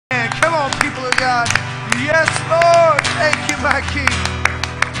God. Yes, Lord. Thank you, my King.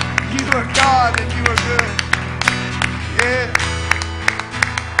 You are God and you are good. Yeah.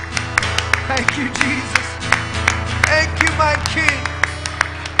 Thank you, Jesus. Thank you, my King.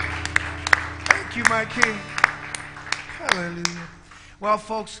 Thank you, my King. Hallelujah. Well,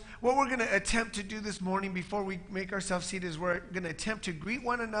 folks, what we're going to attempt to do this morning before we make ourselves seated is we're going to attempt to greet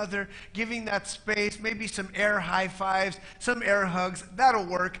one another, giving that space, maybe some air high fives, some air hugs. That'll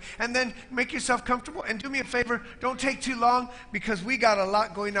work. And then make yourself comfortable. And do me a favor, don't take too long because we got a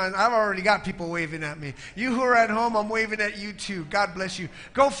lot going on. I've already got people waving at me. You who are at home, I'm waving at you too. God bless you.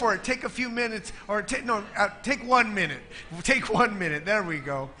 Go for it. Take a few minutes or take 1 minute. Take 1 minute. There we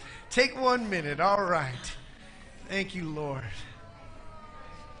go. Take 1 minute. All right. Thank you, Lord.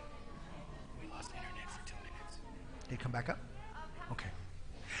 They come back up? Okay.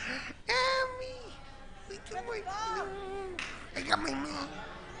 Me. I got my mask.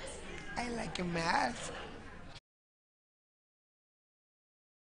 I like a mask.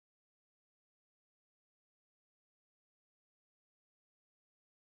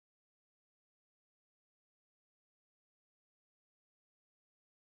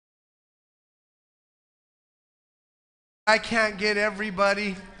 I can't get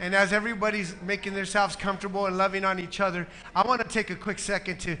everybody, and as everybody's making themselves comfortable and loving on each other, I want to take a quick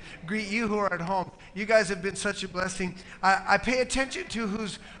second to greet you who are at home. You guys have been such a blessing. I pay attention to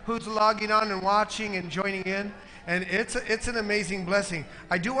who's logging on and watching and joining in, and it's an amazing blessing.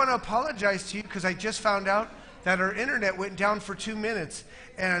 I do want to apologize to you because I just found out that our internet went down for 2 minutes,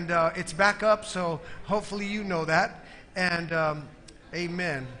 and it's back up, so hopefully you know that, and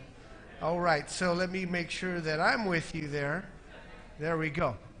amen. All right, so let me make sure that I'm with you there. There we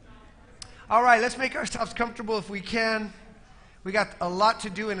go. All right, let's make ourselves comfortable if we can. We got a lot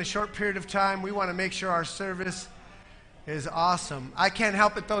to do in a short period of time. We want to make sure our service is awesome. I can't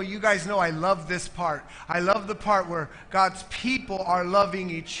help it, though. You guys know I love this part. I love the part where God's people are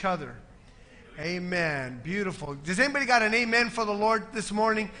loving each other. Amen. Beautiful. Does anybody got an amen for the Lord this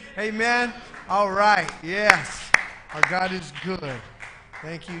morning? Amen. All right. Yes. Our God is good.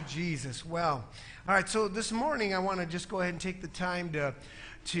 Thank you, Jesus. Well, all right, so this morning I want to just go ahead and take the time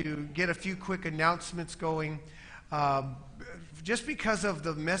to get a few quick announcements going. Just because of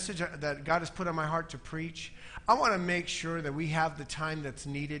the message that God has put on my heart to preach, I want to make sure that we have the time that's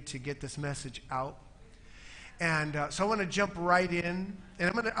needed to get this message out. And so I want to jump right in,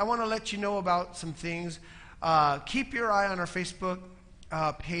 and I want to let you know about some things. Keep your eye on our Facebook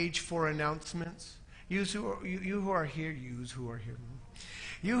page for announcements. You who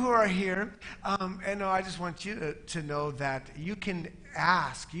are here, and I just want you to know that you can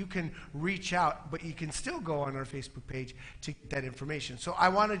ask, you can reach out, but you can still go on our Facebook page to get that information. So I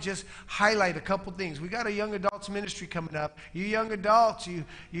want to just highlight a couple things. We got a young adults ministry coming up. You young adults,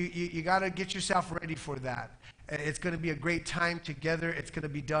 you got to get yourself ready for that. It's going to be a great time together. It's going to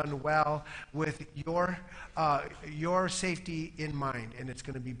be done well with your safety in mind, and it's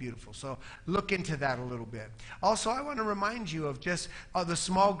going to be beautiful. So look into that a little bit. Also, I want to remind you of just the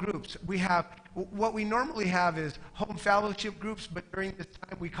small groups. We have what we normally have is home fellowship groups, but during this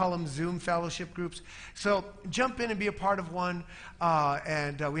time we call them Zoom fellowship groups. So jump in and be a part of one.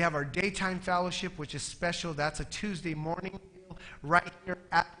 And we have our daytime fellowship, which is special. That's a Tuesday morning deal right here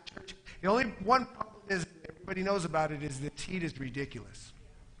at the church. The only one problem is everybody knows about it is the heat is ridiculous.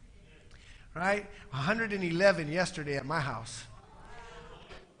 Right? 111 yesterday at my house.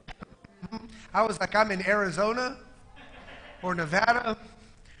 I was like, I'm in Arizona or Nevada.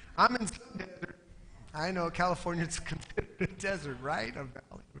 I'm in some desert. I know California's considered a desert, right? A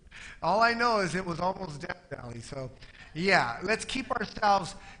valley. All I know is it was almost Death Valley. So, yeah, let's keep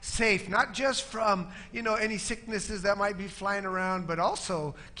ourselves safe, not just from, any sicknesses that might be flying around, but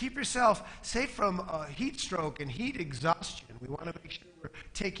also keep yourself safe from heat stroke and heat exhaustion. We want to make sure we're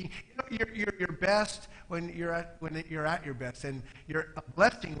taking your best when you're at your best, and you're a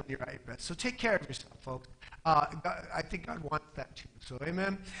blessing when you're at your best. So take care of yourself, folks. I think God wants that too. So,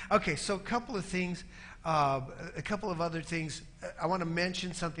 amen. Okay, so a couple of things, a couple of other things. I want to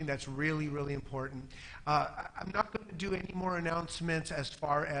mention something that's really, really important. I'm not going to do any more announcements as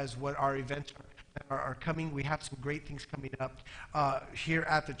far as what our events are coming. We have some great things coming up here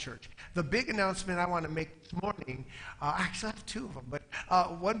at the church. The big announcement I want to make this morning, actually I have two of them, but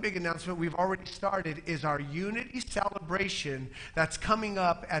one big announcement we've already started is our Unity Celebration that's coming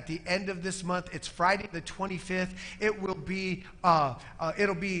up at the end of this month. It's Friday the 25th. It will be,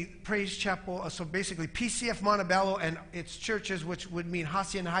 it'll be Praise Chapel, so basically PCF Montebello and its churches, which would mean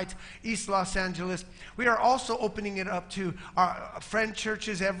Hacienda Heights, East Los Angeles. We are also opening it up to our friend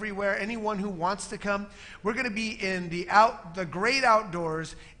churches everywhere, anyone who wants to come. We're going to be in the great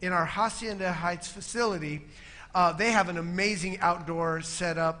outdoors in our Hacienda Heights facility. They have an amazing outdoor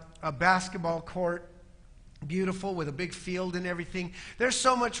setup, a basketball court, beautiful with a big field and everything. There's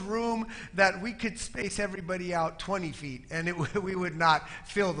so much room that we could space everybody out 20 feet and we would not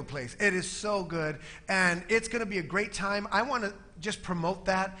fill the place. It is so good, and it's going to be a great time. I want to just promote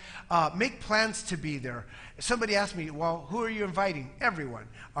that. Make plans to be there. Somebody asked me, well, who are you inviting? Everyone.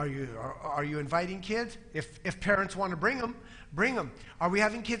 Are you inviting kids? If parents want to bring them, bring them. Are we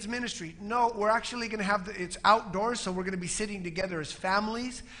having kids ministry? No, we're actually going to have, it's outdoors, so we're going to be sitting together as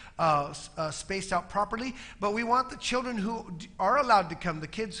families, spaced out properly. But we want the children who are allowed to come, the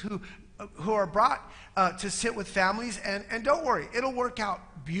kids who are brought to sit with families, and don't worry, it'll work out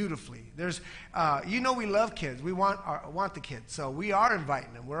beautifully. There's, we love kids. We want the kids, so we are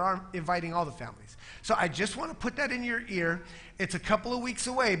inviting them. We're inviting all the families. So I just want to put that in your ear. It's a couple of weeks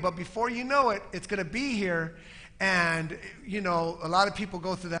away, but before you know it, it's going to be here. And, a lot of people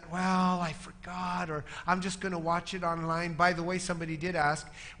go through that, well, I forgot, or I'm just going to watch it online. By the way, somebody did ask,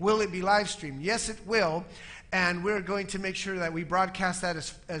 will it be live streamed? Yes, it will. And we're going to make sure that we broadcast that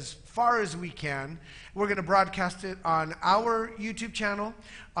as far as we can. We're going to broadcast it on our YouTube channel,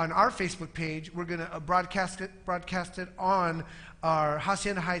 on our Facebook page. We're going to broadcast it on our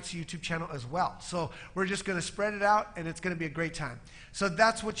Hacienda Heights YouTube channel as well. So we're just going to spread it out, and it's going to be a great time. So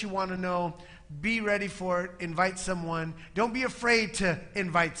that's what you want to know. Be ready for it. Invite someone. Don't be afraid to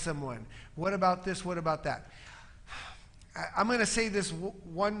invite someone. What about this? What about that? I'm going to say this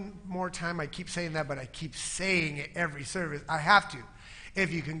one more time. I keep saying that, but I keep saying it every service. I have to.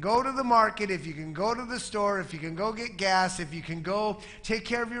 If you can go to the market, if you can go to the store, if you can go get gas, if you can go take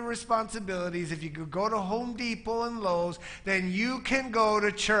care of your responsibilities, if you can go to Home Depot and Lowe's, then you can go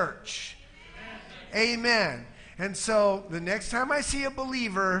to church. Amen. And so the next time I see a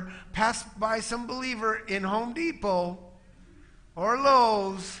believer pass by some believer in Home Depot or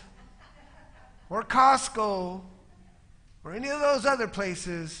Lowe's or Costco or any of those other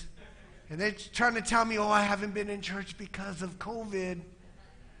places, and they're trying to tell me, oh, I haven't been in church because of COVID,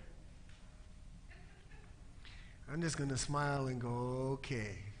 I'm just going to smile and go,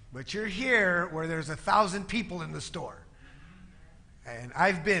 okay. But you're here where there's 1,000 people in the store. And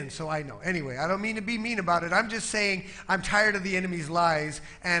I've been, so I know. Anyway, I don't mean to be mean about it. I'm just saying I'm tired of the enemy's lies,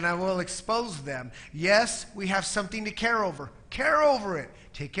 and I will expose them. Yes, we have something to care over. Care over it.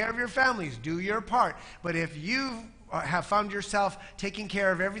 Take care of your families. Do your part. But if you have found yourself taking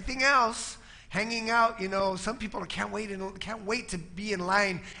care of everything else, hanging out, some people can't wait to be in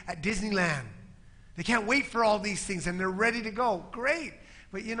line at Disneyland. They can't wait for all these things, and they're ready to go. Great.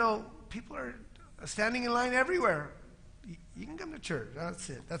 But, people are standing in line everywhere. You can come to church. That's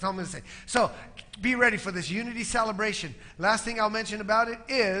it. That's all I'm going to say. So be ready for this Unity Celebration. Last thing I'll mention about it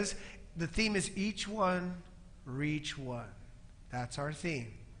is the theme is each one, reach one. That's our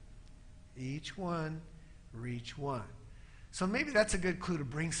theme. Each one, reach one. So maybe that's a good clue to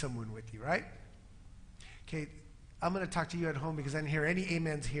bring someone with you, right? Okay, I'm going to talk to you at home because I didn't hear any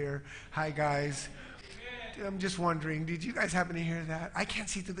amens here. Hi, guys. I'm just wondering, did you guys happen to hear that? I can't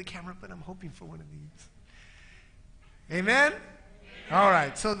see through the camera, but I'm hoping for one of these. Amen? All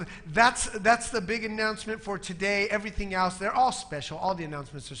right, so that's the big announcement for today. Everything else, they're all special. All the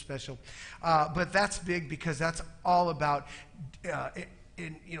announcements are special. But that's big because that's all about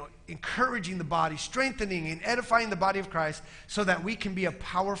encouraging the body, strengthening and edifying the body of Christ so that we can be a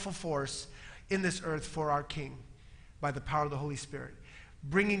powerful force in this earth for our King by the power of the Holy Spirit.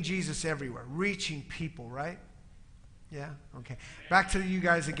 Bringing Jesus everywhere, reaching people, right? Yeah? Okay. Back to you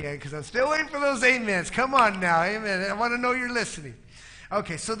guys again because I'm still waiting for those amens. Come on now. Amen. I want to know you're listening.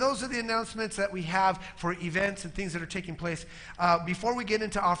 Okay, so those are the announcements that we have for events and things that are taking place. Before we get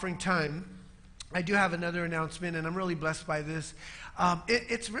into offering time, I do have another announcement, and I'm really blessed by this.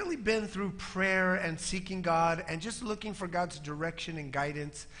 It's really been through prayer and seeking God and just looking for God's direction and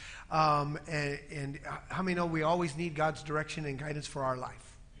guidance. And how many know we always need God's direction and guidance for our life?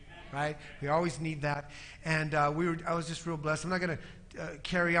 Right? We always need that. And I was just real blessed. I'm not going to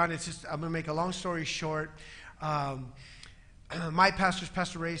carry on. I'm going to make a long story short. My pastors,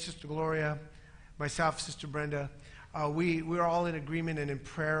 Pastor Ray, Sister Gloria, myself, Sister Brenda, we were all in agreement and in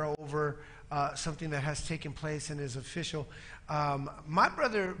prayer over something that has taken place and is official. My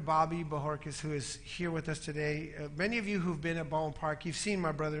brother Bobby Bojorquez, who is here with us today, many of you who've been at Baldwin Park, you've seen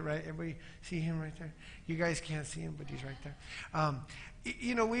my brother, right? Everybody see him right there? You guys can't see him, but he's right there.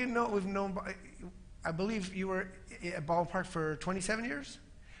 You know, we've known, I believe you were at Baldwin Park for 27 years?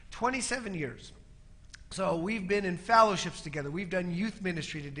 27 years. So we've been in fellowships together. We've done youth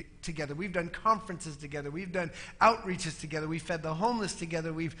ministry together. We've done conferences together. We've done outreaches together. We've fed the homeless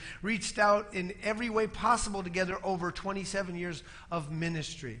together. We've reached out in every way possible together over 27 years of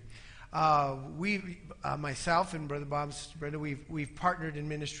ministry. Myself and Brother Bob and Sister Brenda, we've partnered in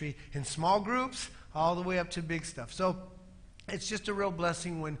ministry in small groups all the way up to big stuff. So it's just a real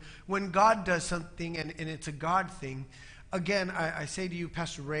blessing when God does something and it's a God thing. Again, I say to you,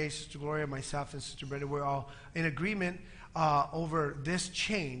 Pastor Ray, Sister Gloria, myself, and Sister Brenda, we're all in agreement over this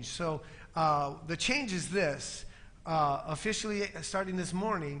change. So the change is this. Officially, starting this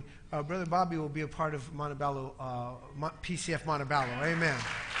morning, Brother Bobby will be a part of Montebello, PCF Montebello. Amen.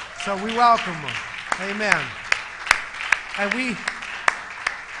 So we welcome him. Amen. And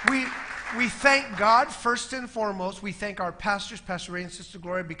we thank God first and foremost. We thank our pastors, Pastor Ray and Sister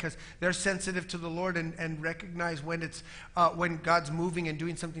Gloria, because they're sensitive to the Lord and recognize when it's when God's moving and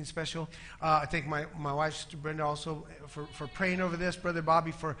doing something special. I thank my wife, Sister Brenda, also for praying over this. Brother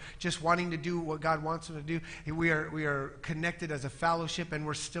Bobby for just wanting to do what God wants him to do. We are connected as a fellowship, and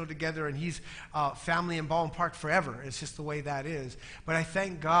we're still together. And he's family in Baldwin Park forever. It's just the way that is. But I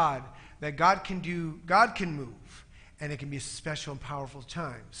thank God that God can move. And it can be a special and powerful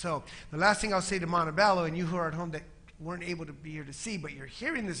time. So the last thing I'll say to Montebello, and you who are at home that weren't able to be here to see, but you're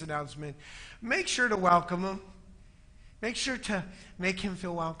hearing this announcement, make sure to welcome him. Make sure to make him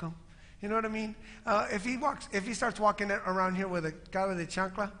feel welcome. You know what I mean? If he starts walking around here with a guy with a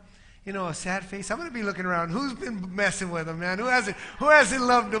chancla, you know, a sad face, I'm going to be looking around. Who's been messing with him, man? Who hasn't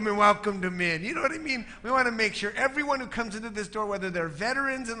loved him and welcomed him in? You know what I mean? We want to make sure everyone who comes into this door, whether they're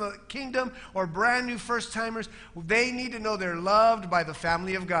veterans in the kingdom or brand new first-timers, they need to know they're loved by the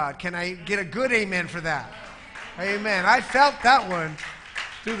family of God. Can I get a good amen for that? Amen. I felt that one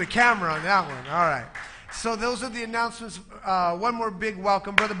through the camera on that one. All right. So those are the announcements. One more big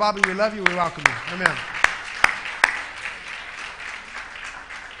welcome. Brother Bobby, we love you. We welcome you. Amen.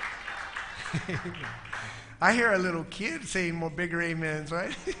 I hear a little kid saying more bigger amens,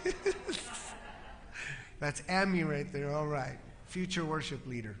 right? That's Amy right there. All right. Future worship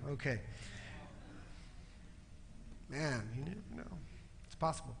leader. Okay. Man, you never know. It's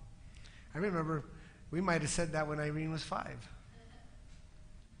possible. I remember we might have said that when Irene was 5.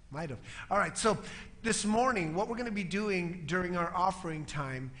 Might have. All right. So this morning, what we're going to be doing during our offering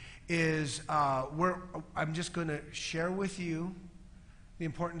time is I'm just going to share with you the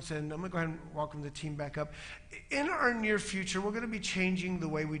importance, and I'm going to go ahead and welcome the team back up. In our near future, we're going to be changing the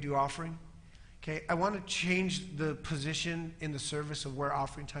way we do offering. Okay, I want to change the position in the service of where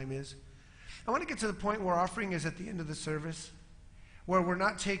offering time is. I want to get to the point where offering is at the end of the service, where we're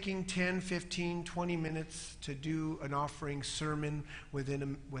not taking 10, 15, 20 minutes to do an offering sermon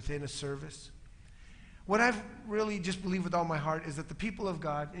within a service. What I've really just believed with all my heart is that the people of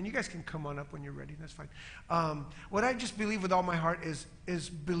God, and you guys can come on up when you're ready, that's fine. What I just believe with all my heart is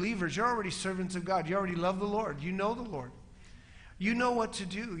believers, you're already servants of God. You already love the Lord. You know the Lord. You know what to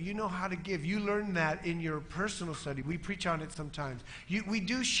do. You know how to give. You learn that in your personal study. We preach on it sometimes. We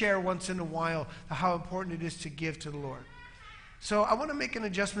do share once in a while how important it is to give to the Lord. So I want to make an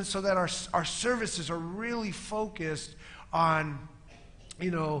adjustment so that our services are really focused on,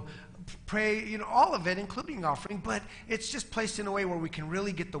 pray, all of it, including offering, but it's just placed in a way where we can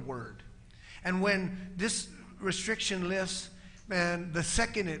really get the word. And when this restriction lifts, man, the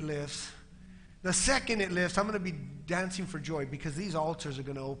second it lifts, I'm going to be dancing for joy because these altars are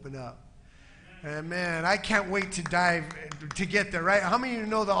going to open up. And man, I can't wait to get there, right? How many of you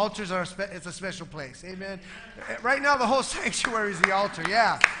know the altars it's a special place? Amen. Right now, the whole sanctuary is the altar,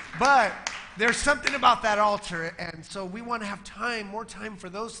 yeah. But there's something about that altar, and so we want to have more time for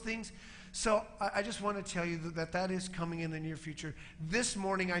those things. So I just want to tell you that is coming in the near future. This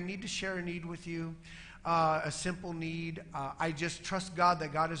morning, I need to share a need with you, a simple need. I just trust God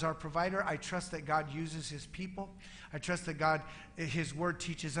that God is our provider. I trust that God uses His people. I trust that God, His Word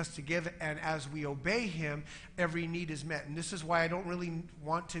teaches us to give, and as we obey Him, every need is met. And this is why I don't really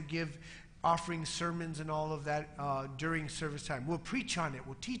want to give offering sermons and all of that during service time. We'll preach on it.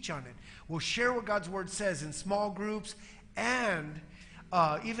 We'll teach on it. We'll share what God's Word says in small groups and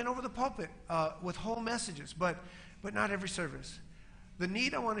even over the pulpit with whole messages, but not every service. The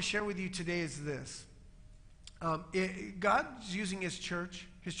need I want to share with you today is this. God's using His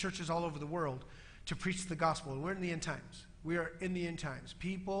churches all over the world to preach the gospel, and we're in the end times. We are in the end times.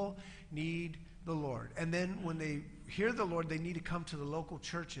 People need the Lord. And then when they hear the Lord, they need to come to the local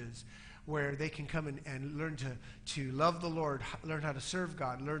churches where they can come and learn to love the Lord, learn how to serve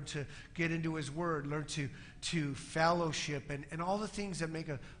God, learn to get into His Word, learn to fellowship, and all the things that make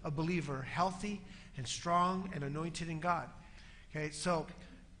a believer healthy and strong and anointed in God. Okay, so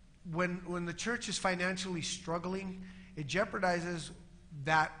when the church is financially struggling, it jeopardizes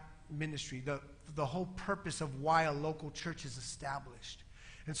that ministry, the whole purpose of why a local church is established.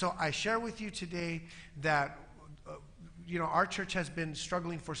 And so I share with you today that our church has been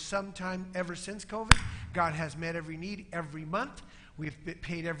struggling for some time ever since COVID. God has met every need every month. We've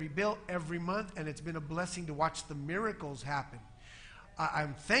paid every bill every month, and it's been a blessing to watch the miracles happen.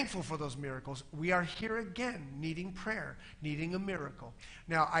 I'm thankful for those miracles. We are here again needing prayer, needing a miracle.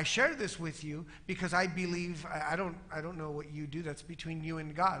 Now, I share this with you because I believe, I don't know what you do. That's between you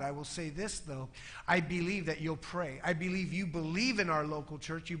and God. I will say this, though. I believe that you'll pray. I believe you believe in our local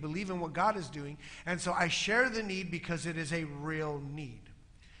church. You believe in what God is doing. And so I share the need because it is a real need.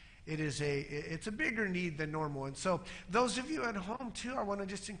 It's a bigger need than normal. And so those of you at home too, I want to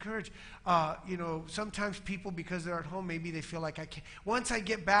just encourage, sometimes people, because they're at home, maybe they feel like once I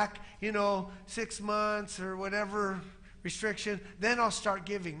get back, 6 months or whatever restriction, then I'll start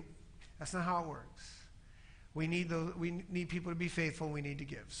giving. That's not how it works. We need people to be faithful. We need to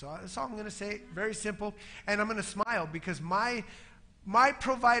give. So that's all I'm going to say. Very simple. And I'm going to smile because my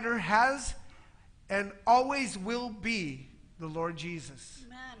provider has and always will be the Lord Jesus.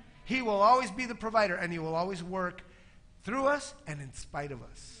 Amen. He will always be the provider, and He will always work through us and in spite of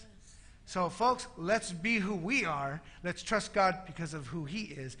us. Yes. So, folks, let's be who we are. Let's trust God because of who He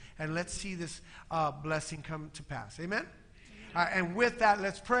is, and let's see this blessing come to pass. Amen? And with that,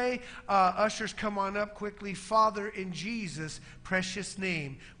 let's pray. Ushers, come on up quickly. Father, in Jesus' precious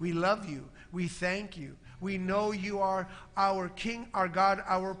name, we love You. We thank You. We know You are our King, our God,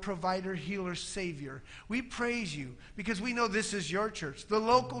 our provider, healer, Savior. We praise You because we know this is Your church. The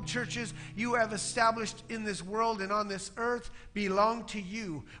local churches You have established in this world and on this earth belong to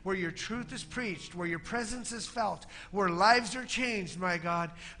You, where Your truth is preached, where Your presence is felt, where lives are changed, my God.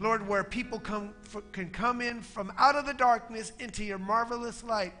 Lord, where people can come in from out of the darkness into Your marvelous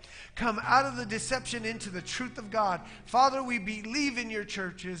light, come out of the deception into the truth of God. Father, we believe in Your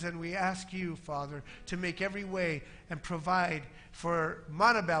churches, and we ask You, Father, to make every way and provide for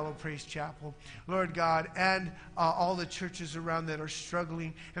Montebello Praise Chapel, Lord God, and all the churches around that are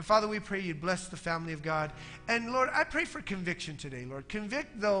struggling. And Father, we pray You'd bless the family of God. And Lord, I pray for conviction today, Lord.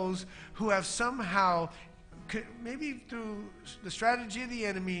 Convict those who have somehow, maybe through the strategy of the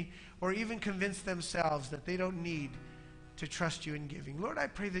enemy, or even convinced themselves that they don't need to trust You in giving. Lord, I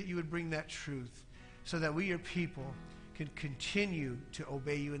pray that You would bring that truth so that we, Your people, can continue to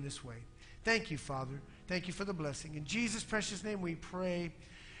obey You in this way. Thank You, Father. Thank You for the blessing. In Jesus' precious name we pray.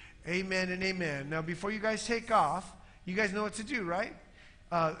 Amen and amen. Now, before you guys take off, you guys know what to do, right?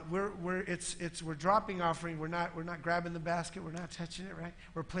 We're dropping offering. We're not grabbing the basket. We're not touching it, right?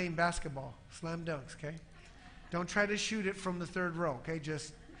 We're playing basketball, slam dunks, okay? Don't try to shoot it from the third row, okay?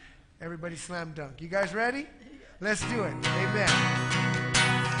 Just everybody slam dunk. You guys ready? Let's do it. Amen.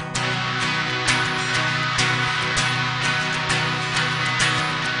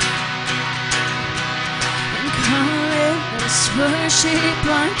 Let us worship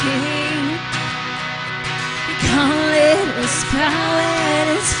our King. Come, let us bow at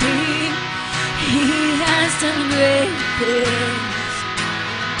His feet. He has done great things.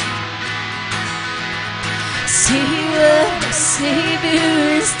 See what the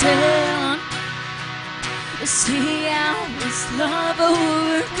Savior has done. See how His love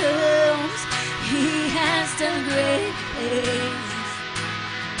overcomes. He has done great things.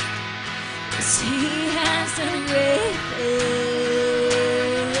 He has done great things.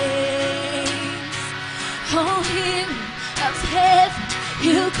 Oh, Hero of heaven,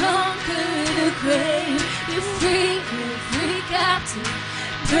 You conquer the grave. You free every captive,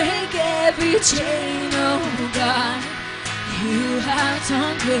 break every chain. Oh God, You have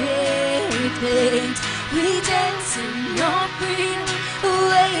done great things. We dance in Your freedom,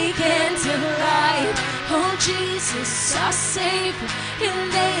 awaken to life. Oh Jesus, our Savior, Your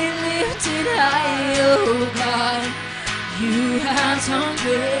name lifted high. Oh God, You have done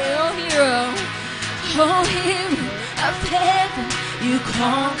great. Oh Hero of heaven, You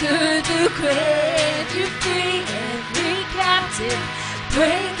conquered the grave. You free every captive,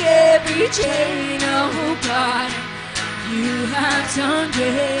 break every chain. Oh God, You have done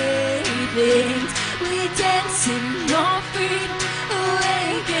great things. We dance in Your freedom,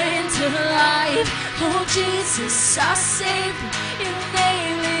 awaken to life. Oh Jesus, our Savior, Your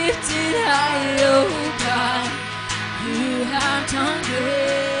name lifted high. Oh God, You have done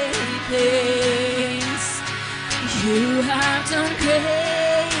great things. You have done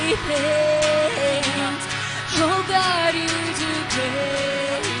great things. Oh God, you do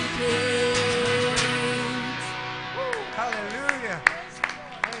great things. Hallelujah.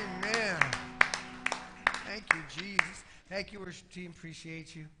 Amen. Thank you, Jesus. Thank you, worship team.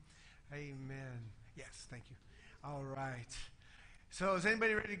 Appreciate you. Amen. Yes, thank you. All right. So is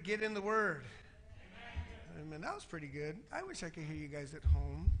anybody ready to get in the Word? Amen. That was pretty good. I wish I could hear you guys at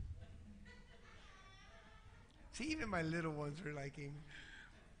home. See, even my little ones are liking.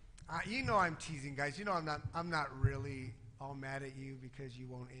 You know I'm teasing, guys. You know I'm not really all mad at you because you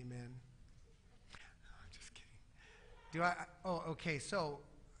won't amen. I'm just kidding. Do I? Oh, okay. So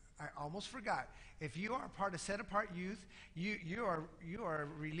I almost forgot. If you are part of Set Apart Youth, you are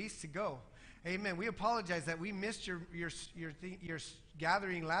released to go. Amen. We apologize that we missed your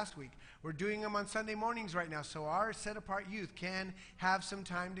gathering last week. We're doing them on Sunday mornings right now, so our Set Apart Youth can have some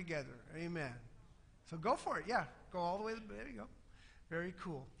time together. Amen. So go for it. Yeah, go all the way. There you go. Very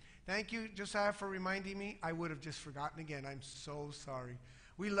cool. Thank you, Josiah, for reminding me. I would have just forgotten again. I'm so sorry.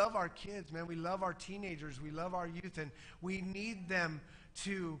 We love our kids, man. We love our teenagers. We love our youth, and we need them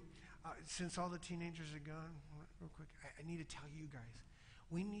to, since all the teenagers are gone, real quick, I need to tell you guys,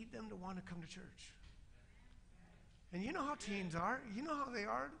 we need them to want to come to church. And you know how teens are. You know how they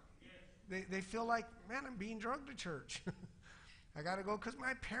are. They feel like, man, I'm being drugged to church. I got to go because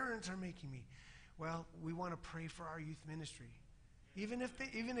my parents are making me. Well, we want to pray for our youth ministry. Even if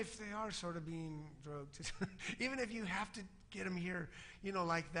they are sort of being drugged, even if you have to get them here,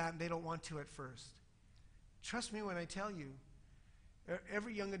 like that, and they don't want to at first. Trust me when I tell you,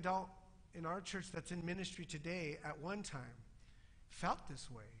 every young adult in our church that's in ministry today at one time felt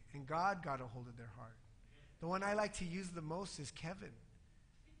this way, and God got a hold of their heart. The one I like to use the most is Kevin,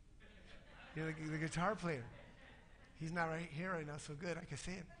 the guitar player. He's not right here right now, so good, I can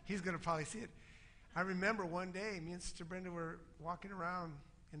see it. He's going to probably see it. I remember one day, me and Sister Brenda were walking around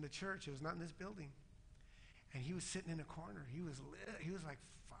in the church. It was not in this building. And he was sitting in a corner. He was like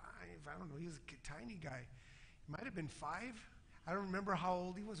 5. I don't know. He was a tiny guy. He might have been 5. I don't remember how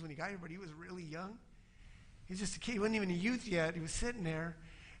old he was when he got here, but he was really young. He was just a kid. He wasn't even a youth yet. He was sitting there.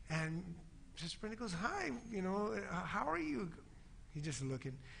 And Sister Brenda goes, hi, how are you? He's just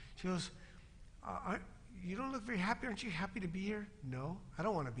looking. She goes, you don't look very happy. Aren't you happy to be here? No, I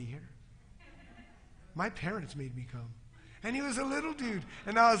don't want to be here. My parents made me come. And he was a little dude.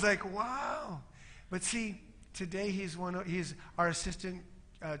 And I was like, wow. But see, today he's our assistant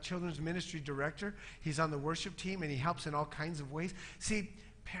children's ministry director. He's on the worship team, and he helps in all kinds of ways. See,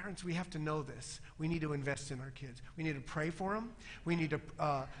 parents, we have to know this. We need to invest in our kids. We need to pray for them. We need to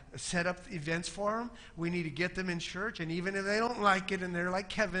set up events for them. We need to get them in church. And even if they don't like it and they're like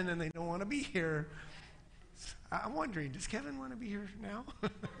Kevin and they don't want to be here, I'm wondering, does Kevin want to be here now?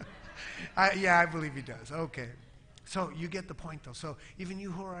 Yeah, I believe he does. Okay. So you get the point, though. So even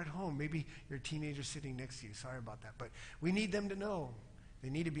you who are at home, maybe your teenager sitting next to you. Sorry about that. But we need them to know they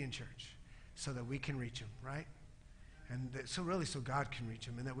need to be in church so that we can reach them, right? And so God can reach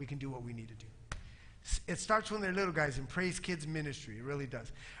them and that we can do what we need to do. It starts when they're little guys in Praise Kids Ministry. It really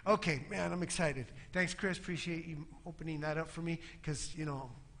does. Okay, man, I'm excited. Thanks, Chris. Appreciate you opening that up for me because,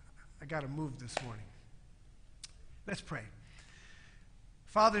 I got to move this morning. Let's pray.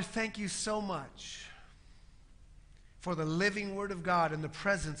 Father, thank you so much for the living Word of God and the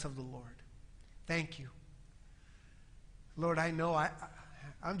presence of the Lord. Thank you. Lord, I know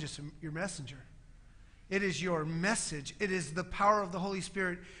I'm just your messenger. It is your message. It is the power of the Holy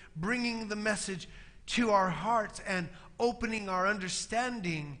Spirit bringing the message to our hearts and opening our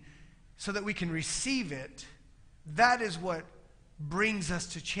understanding so that we can receive it. That is what brings us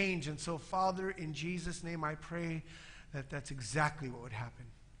to change. And so, Father, in Jesus' name, I pray that that's exactly what would happen.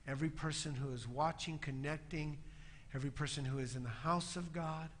 Every person who is watching, connecting, every person who is in the house of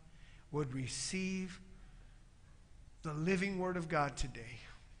God would receive the living Word of God today.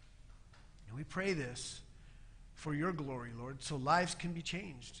 And we pray this for your glory, Lord, so lives can be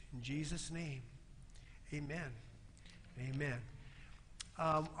changed. In Jesus' name, amen. Amen.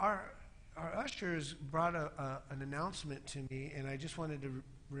 Our ushers brought an announcement to me, and I just wanted to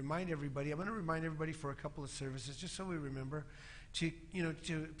remind everybody. I'm going to remind everybody for a couple of services, just so we remember, to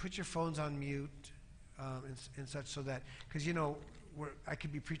put your phones on mute and such, so that, because I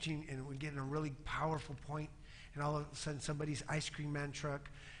could be preaching and we're getting a really powerful point, and all of a sudden somebody's ice cream man truck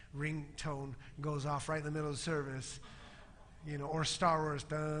ringtone goes off right in the middle of the service, or Star Wars,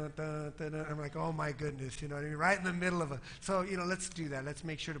 dun, dun, dun, dun. I'm like, oh my goodness, what I mean? Right in the middle of so, let's do that. Let's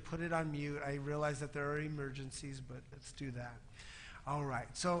make sure to put it on mute. I realize that there are emergencies, but let's do that. All right.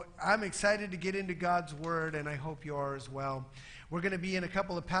 So I'm excited to get into God's Word, and I hope you are as well. We're going to be in a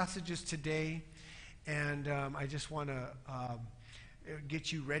couple of passages today, and I just want to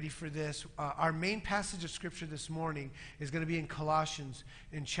get you ready for this. Our main passage of Scripture this morning is going to be in Colossians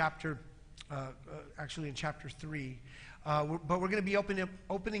in chapter 3. But we're going to be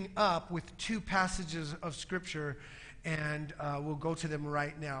opening up with two passages of Scripture, and we'll go to them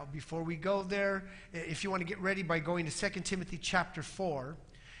right now. Before we go there, if you want to get ready by going to 2 Timothy chapter 4.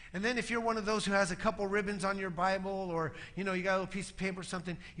 And then if you're one of those who has a couple ribbons on your Bible, or you got a little piece of paper or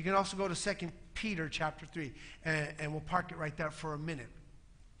something, you can also go to 2 Peter chapter 3, and we'll park it right there for a minute.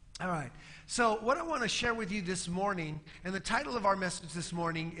 All right. So what I want to share with you this morning, and the title of our message this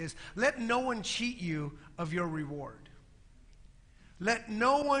morning is, Let No One Cheat You of Your Reward. Let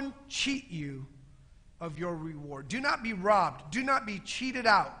no one cheat you of your reward. Do not be robbed. Do not be cheated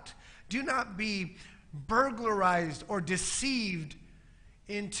out. Do not be burglarized or deceived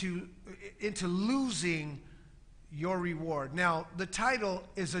into losing your reward. Now, the title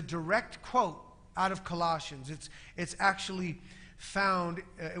is a direct quote out of Colossians. It's actually found,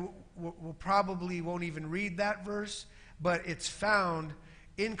 we'll probably won't even read that verse, but it's found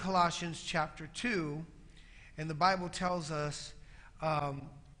in Colossians chapter 2, and the Bible tells us,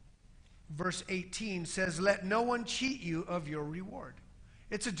 verse 18 says, let no one cheat you of your reward.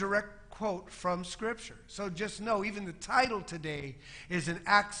 It's a direct quote from Scripture. So just know, even the title today is an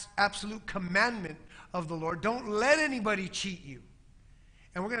absolute commandment of the Lord. Don't let anybody cheat you.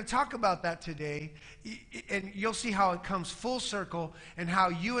 And we're going to talk about that today, and you'll see how it comes full circle and how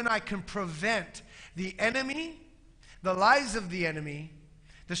you and I can prevent the enemy, the lies of the enemy,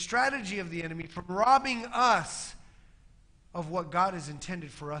 the strategy of the enemy from robbing us of what God has intended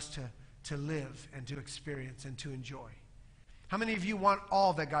for us to live and to experience and to enjoy. How many of you want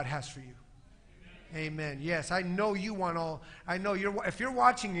all that God has for you? Amen. Yes, I know you want all. I know if you're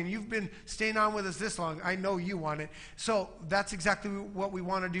watching and you've been staying on with us this long, I know you want it. So that's exactly what we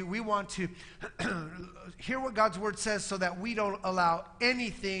want to do. We want to hear what God's Word says so that we don't allow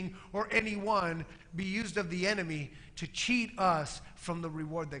anything or anyone be used of the enemy to cheat us from the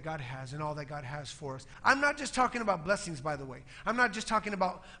reward that God has and all that God has for us. I'm not just talking about blessings, by the way. I'm not just talking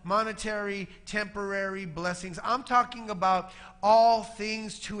about monetary, temporary blessings. I'm talking about all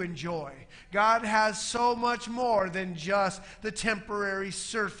things to enjoy. God has so much more than just the temporary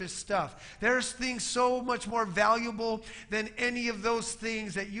surface stuff. There's things so much more valuable than any of those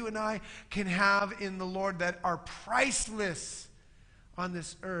things that you and I can have in the Lord that are priceless on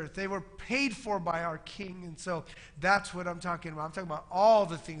this earth. They were paid for by our King, and so that's what I'm talking about. I'm talking about all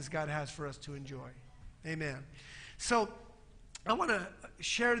the things God has for us to enjoy. Amen. So I want to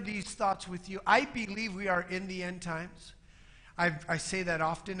share these thoughts with you. I believe we are in the end times. I say that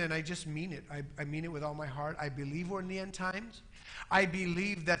often, and I just mean it. I mean it with all my heart. I believe we're in the end times. I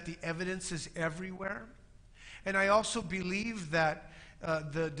believe that the evidence is everywhere. And I also believe that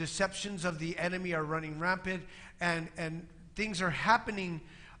the deceptions of the enemy are running rampant, and things are happening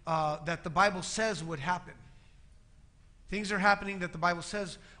that the Bible says would happen. Things are happening that the Bible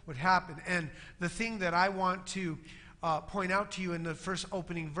says would happen. And the thing that I want to point out to you in the first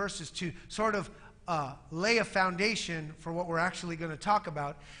opening verses to sort of lay a foundation for what we're actually going to talk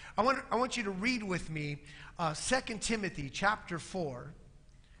about, I want you to read with me 2 Timothy chapter 4.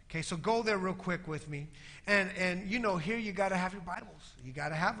 Okay, so go there real quick with me. And here you got to have your Bibles. You got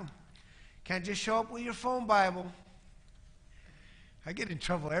to have them. Can't just show up with your phone Bible. I get in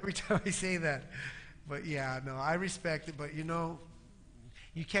trouble every time I say that. But yeah, no, I respect it. But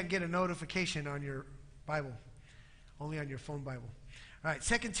you can't get a notification on your Bible. Only on your phone Bible. All right,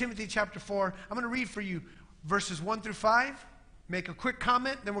 2 Timothy chapter 4. I'm going to read for you verses 1 through 5. Make a quick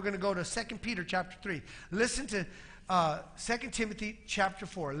comment. Then we're going to go to 2 Peter chapter 3. Listen to 2 Timothy chapter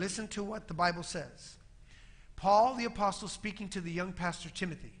 4. Listen to what the Bible says. Paul the apostle speaking to the young pastor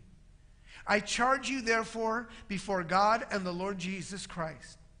Timothy. I charge you, therefore, before God and the Lord Jesus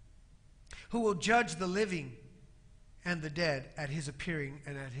Christ, who will judge the living and the dead at his appearing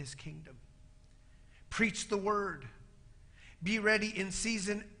and at his kingdom. Preach the word. Be ready in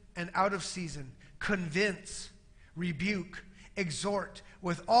season and out of season. Convince, rebuke, exhort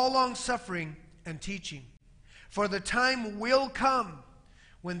with all long-suffering and teaching. For the time will come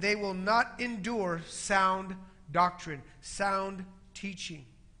when they will not endure sound doctrine, sound teaching,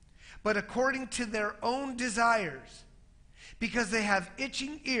 but according to their own desires. Because they have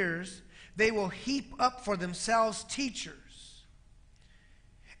itching ears, they will heap up for themselves teachers.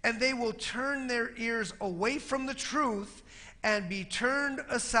 And they will turn their ears away from the truth and be turned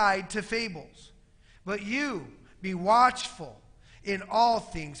aside to fables. But you, be watchful in all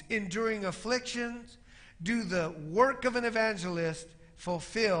things, enduring afflictions, do the work of an evangelist,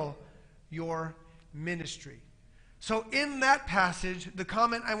 fulfill your ministry. So in that passage, the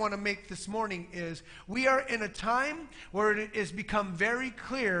comment I want to make this morning is, we are in a time where it has become very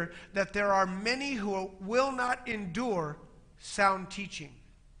clear that there are many who will not endure sound teaching.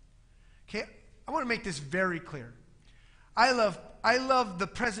 Okay, I want to make this very clear. I love the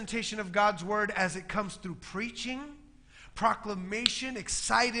presentation of God's word as it comes through preaching, proclamation,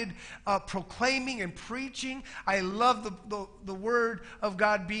 excited proclaiming and preaching. I love the word of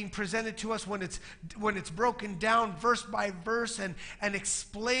God being presented to us when it's broken down verse by verse and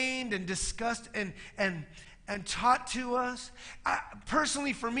explained and discussed and taught to us.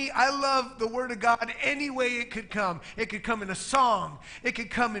 Personally, for me, I love the word of God any way it could come. It could come in a song. It could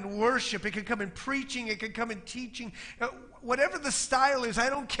come in worship. It could come in preaching. It could come in teaching. Whatever the style is, I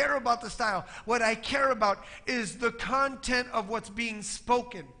don't care about the style. What I care about is the content of what's being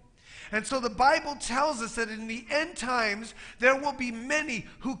spoken. And so the Bible tells us that in the end times, there will be many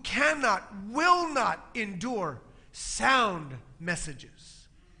who will not endure sound messages.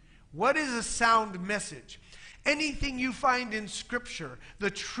 What is a sound message? Anything you find in Scripture,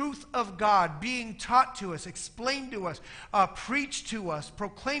 the truth of God being taught to us, explained to us, preached to us,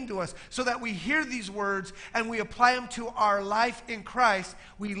 proclaimed to us, so that we hear these words and we apply them to our life in Christ,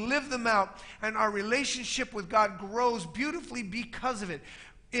 we live them out, and our relationship with God grows beautifully because of it.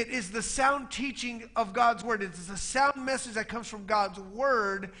 It is the sound teaching of God's word. It is the sound message that comes from God's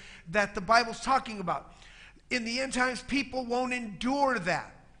word that the Bible's talking about. In the end times, people won't endure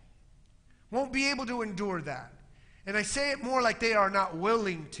that. Won't be able to endure that. And I say it more like they are not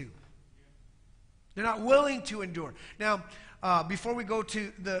willing to. They're not willing to endure. Now, before we go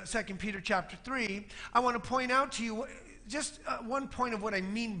to the 2 Peter chapter 3, I want to point out to you just one point of what I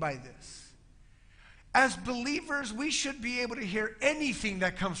mean by this. As believers, we should be able to hear anything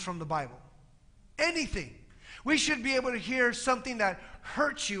that comes from the Bible. Anything. We should be able to hear something that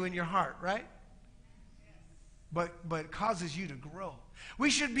hurts you in your heart, right? But causes you to grow.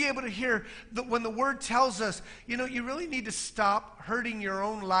 We should be able to hear when the word tells us, you know, you really need to stop hurting your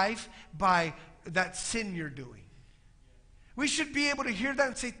own life by that sin you're doing. We should be able to hear that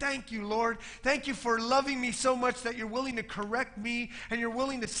and say, thank you, Lord. Thank you for loving me so much that you're willing to correct me and you're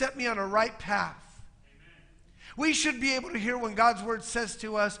willing to set me on a right path. We should be able to hear when God's word says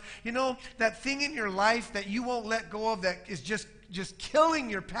to us, you know, that thing in your life that you won't let go of that is just killing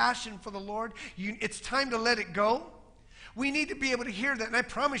your passion for the Lord. It's time to let it go. We need to be able to hear that, and I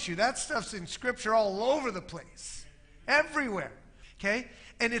promise you, that stuff's in Scripture all over the place, everywhere, okay?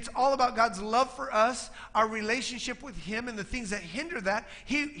 And it's all about God's love for us, our relationship with Him, and the things that hinder that.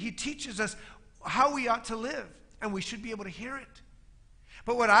 He teaches us how we ought to live, and we should be able to hear it.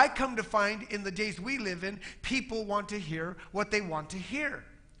 But what I come to find in the days we live in, people want to hear what they want to hear.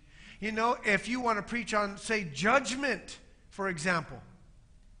 You know, if you want to preach on, say, judgment, for example,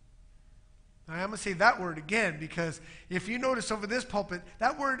 I'm going to say that word again, because if you notice over this pulpit,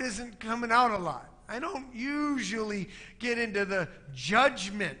 that word isn't coming out a lot. I don't usually get into the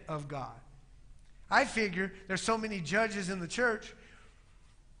judgment of God. I figure there's so many judges in the church.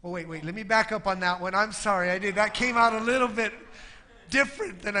 Oh, wait, let me back up on that one. I'm sorry, that came out a little bit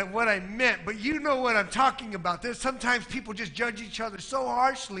different than what I meant, but you know what I'm talking about. There's sometimes people just judge each other so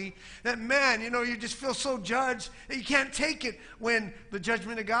harshly that, man, you know, you just feel so judged that you can't take it when the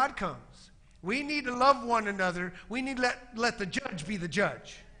judgment of God comes. We need to love one another. We need to let the judge be the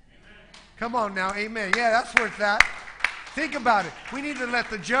judge. Amen. Come on now, amen. Yeah, that's worth that. Think about it. We need to let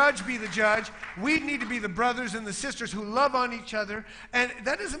the judge be the judge. We need to be the brothers and the sisters who love on each other. And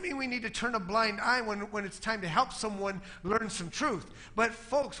that doesn't mean we need to turn a blind eye when it's time to help someone learn some truth. But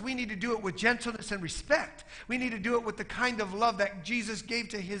folks, we need to do it with gentleness and respect. We need to do it with the kind of love that Jesus gave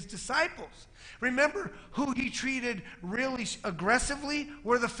to his disciples. Remember, who he treated really aggressively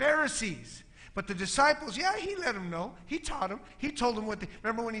were the Pharisees. But the disciples, yeah, he let them know. He taught them. He told them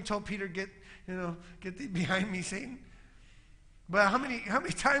remember when he told Peter, get thee behind me, Satan? But how many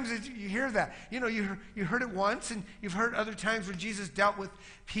times did you hear that? You know, you heard it once, and you've heard other times when Jesus dealt with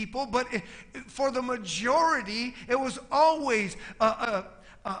people. But for the majority, it was always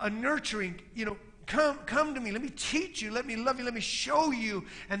a nurturing, you know, come to me. Let me teach you. Let me love you. Let me show you.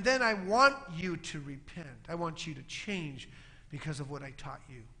 And then I want you to repent. I want you to change because of what I taught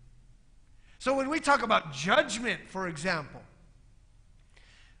you. So when we talk about judgment, for example,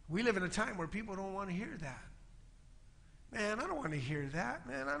 we live in a time where people don't want to hear that. Man, I don't want to hear that.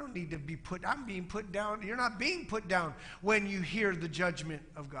 Man, I don't need to I'm being put down. You're not being put down when you hear the judgment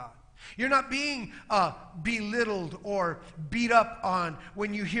of God. You're not being belittled or beat up on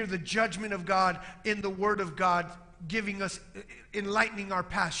when you hear the judgment of God in the Word of God giving us, enlightening our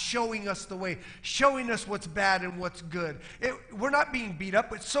path, showing us the way, showing us what's bad and what's good. We're not being beat up,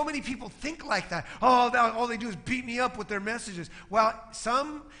 but so many people think like that. Oh, all they do is beat me up with their messages. Well,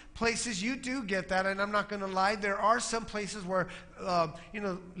 some places you do get that, and I'm not going to lie. There are some places where,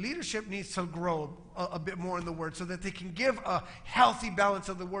 leadership needs to grow a bit more in the Word so that they can give a healthy balance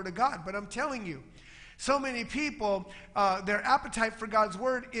of the Word of God. But I'm telling you, so many people, their appetite for God's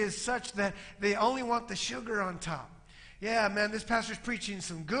Word is such that they only want the sugar on top. Yeah, man, this pastor's preaching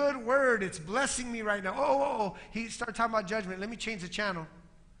some good word. It's blessing me right now. Oh, he started talking about judgment. Let me change the channel.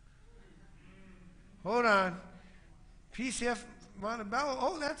 Hold on. PCF Montebello.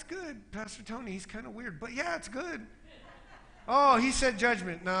 Oh, that's good. Pastor Tony, he's kind of weird. But yeah, it's good. Oh, he said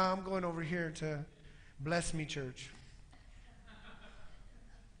judgment. No, I'm going over here to Bless Me Church.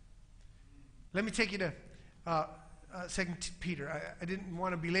 Let me take you to 2 Peter. I didn't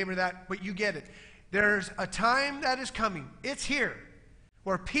want to belabor that, but you get it. There's a time that is coming. It's here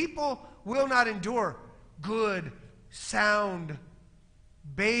where people will not endure good, sound,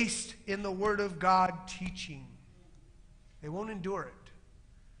 based in the Word of God teaching. They won't endure it.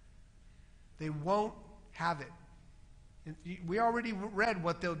 They won't have it. And we already read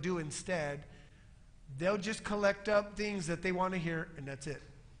what they'll do instead. They'll just collect up things that they want to hear, and that's it.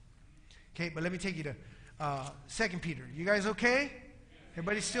 Okay, but let me take you to 2 Peter. You guys okay?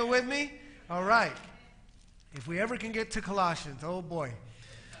 Everybody still with me? All right. If we ever can get to Colossians, oh boy.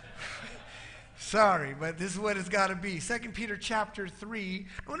 Sorry, but this is what it's got to be. 2 Peter chapter 3.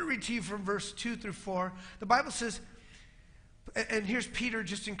 I want to read to you from verse 2 through 4. The Bible says, and here's Peter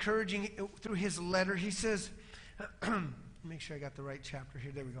just encouraging through his letter. He says, make sure I got the right chapter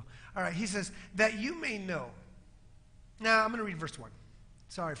here. There we go. All right, he says, that you may know. Now, I'm going to read verse 1.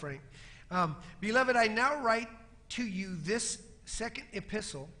 Sorry, Frank. Beloved, I now write to you this second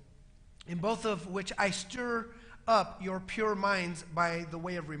epistle, in both of which I stir up your pure minds by the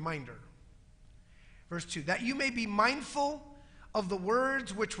way of reminder. Verse 2, that you may be mindful of the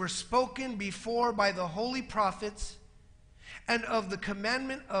words which were spoken before by the holy prophets, and of the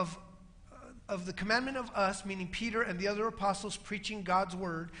commandment of us, meaning Peter and the other apostles, preaching God's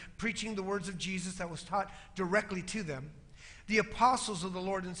word, preaching the words of Jesus that was taught directly to them. The apostles of the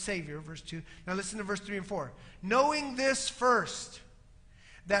Lord and Savior, verse 2. Now listen to verse 3 and 4. Knowing this first,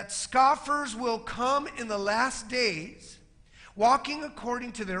 that scoffers will come in the last days, walking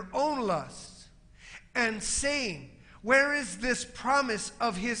according to their own lusts, and saying, where is this promise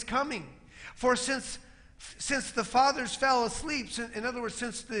of his coming? For since the fathers fell asleep, in other words,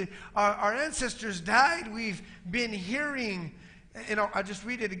 since our ancestors died, we've been hearing. I'll just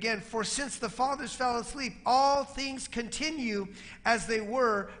read it again. For since the fathers fell asleep, all things continue as they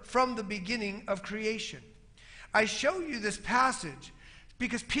were from the beginning of creation. I show you this passage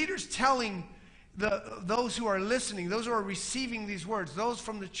because Peter's telling those who are listening, those who are receiving these words, those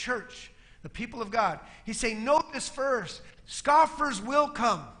from the church, the people of God. He's saying, note this first. Scoffers will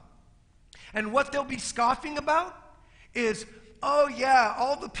come. And what they'll be scoffing about is, oh yeah,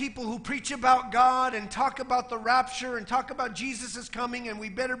 all the people who preach about God and talk about the rapture and talk about Jesus is coming and we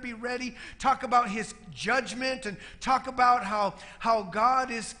better be ready, talk about his judgment and talk about how God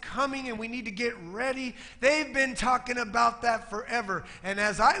is coming and we need to get ready. They've been talking about that forever. And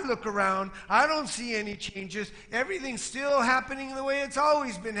as I look around, I don't see any changes. Everything's still happening the way it's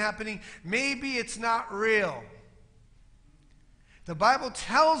always been happening. Maybe it's not real. The Bible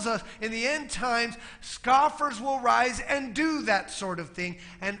tells us in the end times, scoffers will rise and do that sort of thing.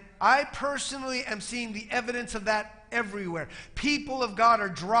 And I personally am seeing the evidence of that everywhere. People of God are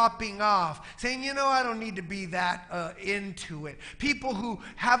dropping off, saying, I don't need to be that into it. People who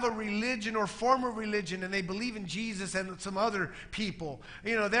have a religion or form a religion and they believe in Jesus and some other people,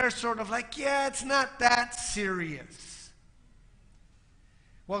 they're sort of like, yeah, it's not that serious.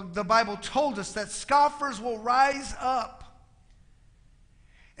 Well, the Bible told us that scoffers will rise up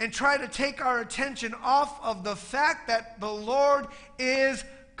and try to take our attention off of the fact that the Lord is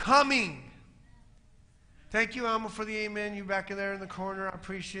coming. Thank you, Alma, for the amen. You back in there in the corner. I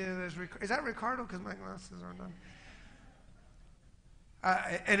appreciate it. Is that Ricardo? Because my glasses aren't done.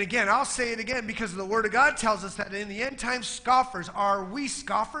 And again, I'll say it again because the Word of God tells us that in the end times, scoffers. Are we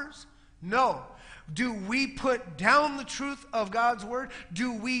scoffers? No. Do we put down the truth of God's word?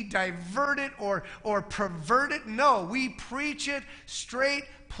 Do we divert it or pervert it? No, we preach it straight,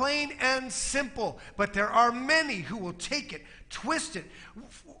 plain, and simple. But there are many who will take it, twist it,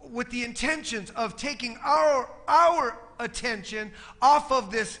 with the intentions of taking our attention off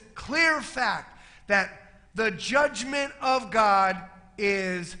of this clear fact that the judgment of God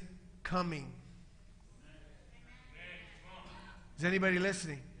is coming. Is anybody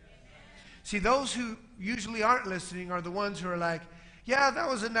listening? See, those who usually aren't listening are the ones who are like, yeah, that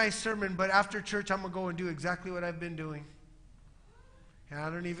was a nice sermon, but after church I'm going to go and do exactly what I've been doing. And I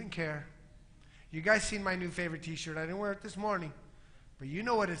don't even care. You guys seen my new favorite t-shirt. I didn't wear it this morning. But you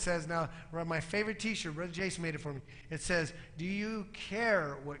know what it says now. My favorite t-shirt, Brother Jason made it for me. It says, do you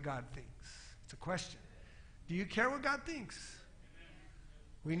care what God thinks? It's a question. Do you care what God thinks?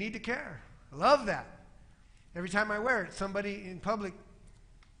 We need to care. I love that. Every time I wear it, somebody in public,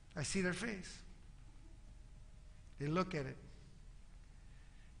 I see their face. They look at it.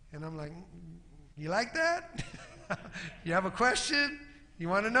 And I'm like, you like that? You have a question? You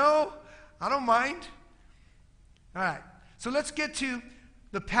want to know? I don't mind. All right. So let's get to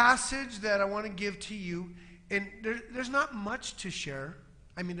the passage that I want to give to you. And there's not much to share.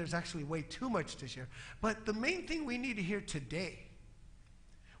 I mean, there's actually way too much to share. But the main thing we need to hear today,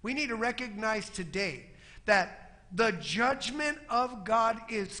 we need to recognize today that the judgment of God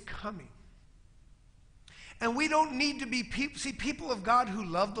is coming. And we don't need to be people of God who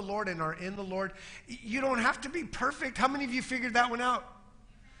love the Lord and are in the Lord. You don't have to be perfect. How many of you figured that one out?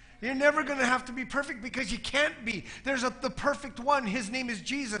 You're never going to have to be perfect because you can't be. There's the perfect one. His name is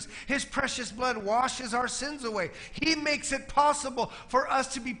Jesus. His precious blood washes our sins away. He makes it possible for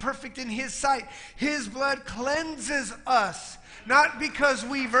us to be perfect in His sight. His blood cleanses us. Not because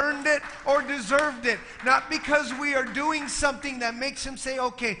we've earned it or deserved it. Not because we are doing something that makes Him say,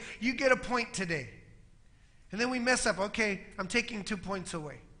 okay, you get a point today. And then we mess up. Okay, I'm taking 2 points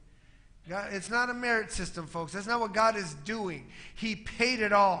away. God, it's not a merit system, folks. That's not what God is doing. He paid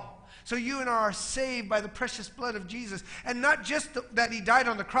it all. So you and I are saved by the precious blood of Jesus. And not just that He died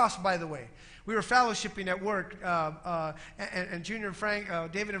on the cross, by the way. We were fellowshipping at work, and Junior and Frank,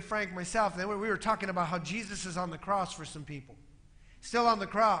 David and Frank, myself, and we were talking about how Jesus is on the cross for some people. Still on the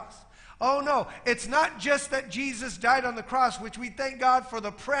cross. Oh no, it's not just that Jesus died on the cross, which we thank God for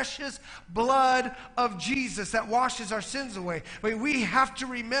the precious blood of Jesus that washes our sins away. But we have to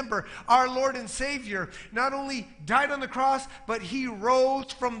remember our Lord and Savior not only died on the cross, but He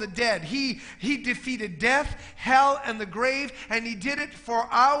rose from the dead. He defeated death, hell, and the grave, and He did it for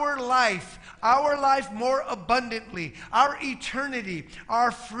our life more abundantly, our eternity, our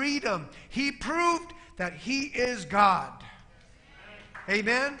freedom. He proved that He is God.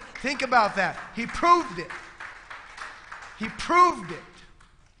 Amen? Think about that. He proved it. He proved it.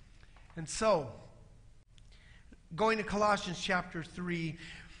 And so, going to Colossians chapter 3,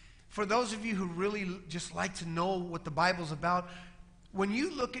 for those of you who really just like to know what the Bible's about, when you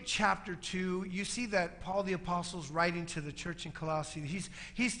look at chapter 2, you see that Paul the Apostle is writing to the church in Colossae.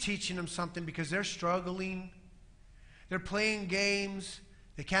 He's teaching them something because they're struggling. They're playing games.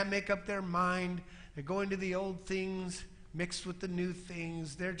 They can't make up their mind. They're going to the old things mixed with the new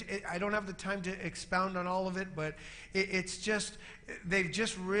things. I don't have the time to expound on all of it, but it's just, they've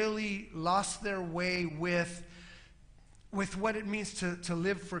just really lost their way with what it means to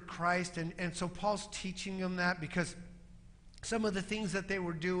live for Christ. And so Paul's teaching them that because some of the things that they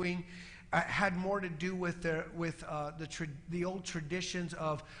were doing had more to do with the old traditions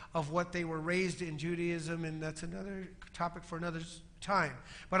of what they were raised in Judaism, and that's another topic for another time.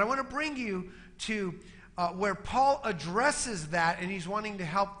 But I want to bring you to where Paul addresses that, and he's wanting to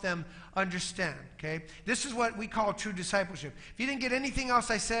help them understand, okay? This is what we call true discipleship. If you didn't get anything else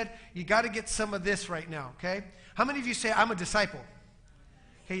I said, you got to get some of this right now, okay? How many of you say, I'm a disciple?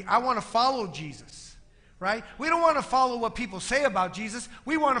 Okay, I want to follow Jesus, right? We don't want to follow what people say about Jesus.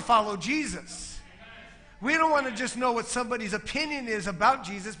 We want to follow Jesus. We don't want to just know what somebody's opinion is about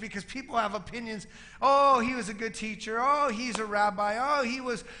Jesus, because people have opinions. Oh, he was a good teacher. Oh, he's a rabbi. Oh, he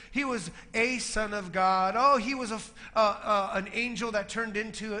was a son of God. Oh, he was an angel that turned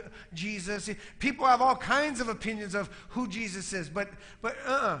into Jesus. People have all kinds of opinions of who Jesus is. But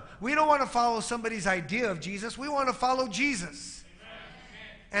we don't want to follow somebody's idea of Jesus. We want to follow Jesus.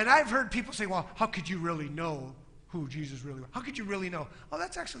 And I've heard people say, well, how could you really know who Jesus really was? How could you really know? Oh,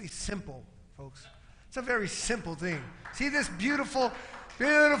 that's actually simple, folks. It's a very simple thing. See this beautiful,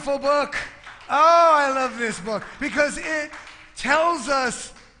 beautiful book? Oh, I love this book because it tells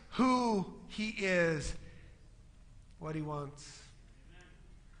us who He is, what He wants,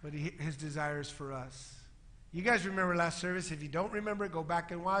 what His desires for us. You guys remember last service? If you don't remember it, go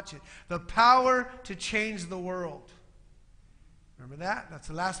back and watch it. The power to change the world. Remember that? That's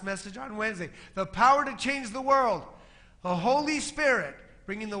the last message on Wednesday. The power to change the world. The Holy Spirit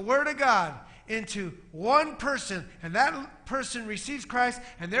bringing the Word of God into one person, and that person receives Christ,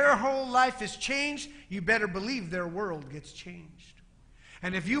 and their whole life is changed. You better believe their world gets changed.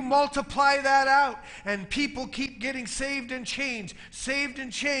 And if you multiply that out, and people keep getting saved and changed,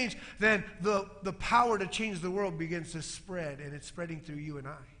 then the power to change the world begins to spread, and it's spreading through you and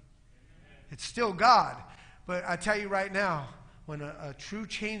I. It's still God. But I tell you right now, when a true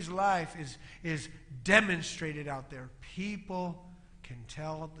changed life is demonstrated out there, people can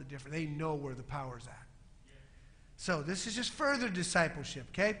tell the difference. They know where the power's at. So this is just further discipleship,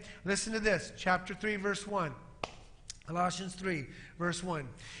 okay? Listen to this, chapter 3, verse 1. Colossians 3, verse 1.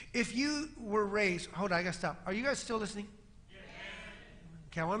 If you were raised, hold on, I got to stop. Are you guys still listening? Yes.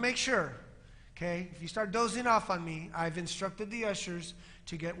 Okay, I want to make sure. Okay, if you start dozing off on me, I've instructed the ushers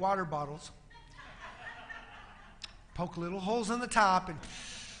to get water bottles. Poke little holes in the top, and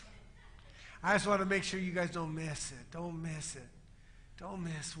I just want to make sure you guys don't miss it. Don't miss it. Don't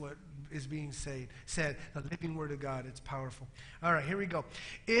miss what is being said. The living word of God, it's powerful. All right, here we go.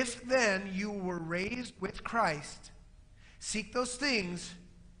 If then you were raised with Christ, seek those things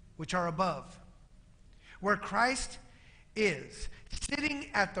which are above, where Christ is, sitting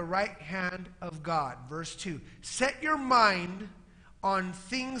at the right hand of God. Verse 2. Set your mind on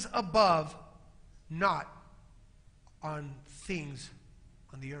things above, not on things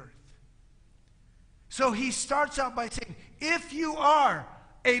on the earth. So he starts out by saying, if you are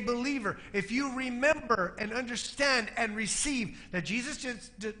a believer, if you remember and understand and receive that Jesus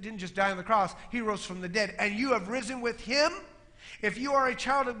didn't just die on the cross, he rose from the dead, and you have risen with him, if you are a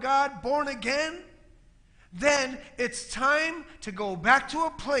child of God, born again, then it's time to go back to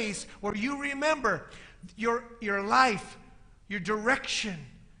a place where you remember your life, your direction,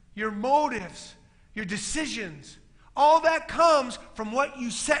 your motives, your decisions. All that comes from what you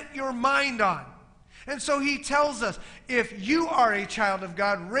set your mind on. And so he tells us, if you are a child of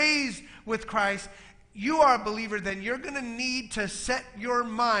God, raised with Christ, you are a believer, then you're going to need to set your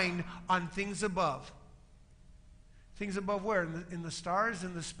mind on things above. Things above where? In the stars,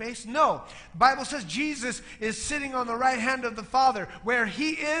 in the space? No. The Bible says Jesus is sitting on the right hand of the Father. Where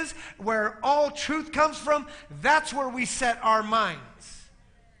he is, where all truth comes from, that's where we set our minds.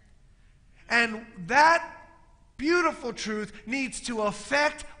 And that beautiful truth needs to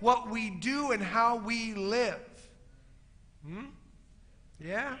affect what we do and how we live.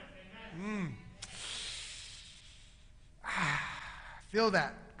 Yeah? Feel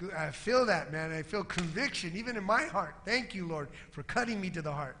that. I feel that, man. I feel conviction even in my heart. Thank you, Lord, for cutting me to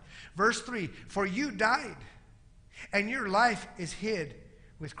the heart. Verse 3, for you died, and your life is hid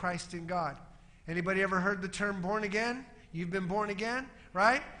with Christ in God. Anybody ever heard the term born again? You've been born again,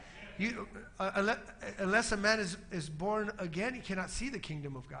 right? Unless a man is born again, he cannot see the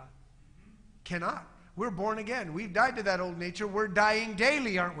kingdom of God. Cannot. We're born again. We've died to that old nature. We're dying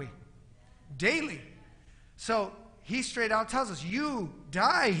daily, aren't we? Daily. So he straight out tells us, you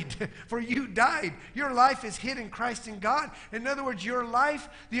died, for you died. Your life is hid in Christ in God. In other words, your life,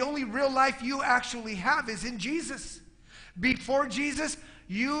 the only real life you actually have is in Jesus. Before Jesus,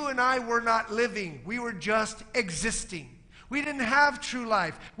 you and I were not living. We were just existing. We didn't have true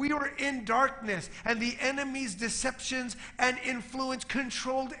life. We were in darkness, and the enemy's deceptions and influence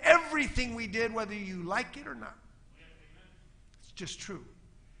controlled everything we did, whether you like it or not. It's just true.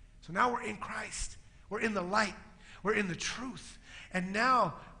 So now we're in Christ. We're in the light. We're in the truth. And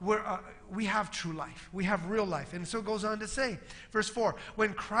now we have true life. We have real life. And so it goes on to say, verse 4,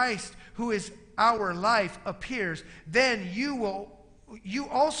 when Christ, who is our life, appears, then you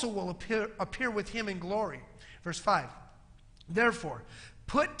also will appear with him in glory. Verse 5. Therefore,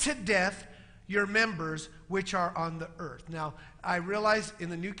 put to death your members which are on the earth. Now, I realize in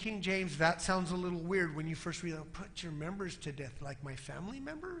the New King James that sounds a little weird when you first read it. Put your members to death, like my family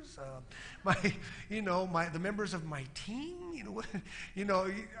members, the members of my team.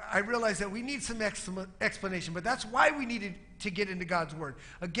 I realize that we need some explanation, but that's why we needed to get into God's word.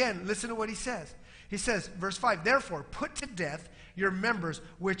 Again, listen to what he says. He says, verse 5, therefore, put to death your members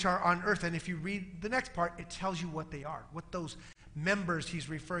which are on earth. And if you read the next part, it tells you what they are, what those members he's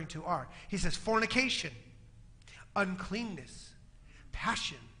referring to are. He says, fornication, uncleanness,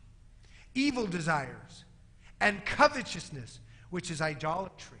 passion, evil desires, and covetousness, which is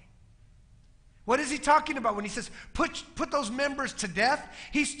idolatry. What is he talking about when he says, put those members to death?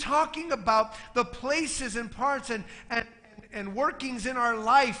 He's talking about the places and parts and workings in our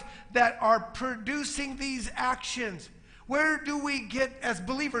life that are producing these actions. Where do we get, as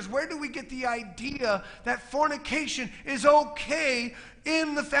believers, where do we get the idea that fornication is okay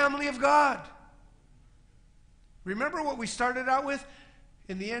in the family of God? Remember what we started out with?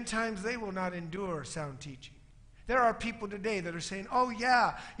 In the end times, they will not endure sound teaching. There are people today that are saying, oh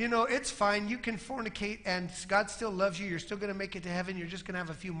yeah, it's fine, you can fornicate and God still loves you, you're still going to make it to heaven, you're just going to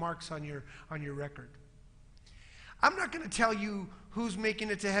have a few marks on your record. I'm not going to tell you who's making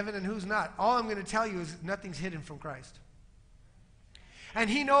it to heaven and who's not. All I'm going to tell you is nothing's hidden from Christ. And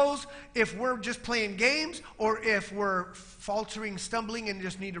he knows if we're just playing games or if we're faltering, stumbling, and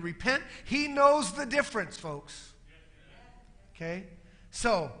just need to repent. He knows the difference, folks. Okay?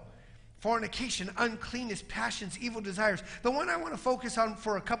 So, fornication, uncleanness, passions, evil desires. The one I want to focus on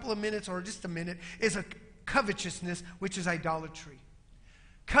for a couple of minutes or just a minute is a covetousness, which is idolatry.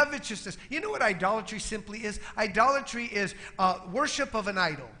 Covetousness. You know what idolatry simply is? Idolatry is worship of an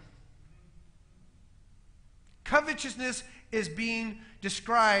idol. Covetousness is being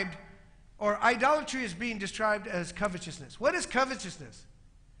described, or idolatry is being described as covetousness. What is covetousness?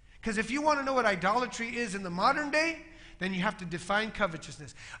 Because if you want to know what idolatry is in the modern day, then you have to define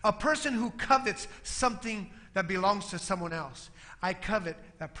covetousness. A person who covets something that belongs to someone else. I covet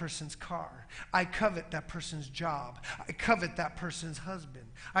that person's car. I covet that person's job. I covet that person's husband.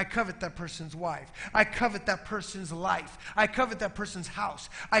 I covet that person's wife. I covet that person's life. I covet that person's house.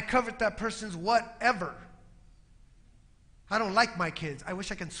 I covet that person's whatever. I don't like my kids. I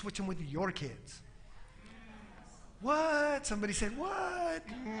wish I could switch them with your kids. What? Somebody said, what?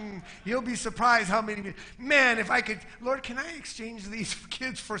 You'll be surprised how many. Man, if I could, Lord, can I exchange these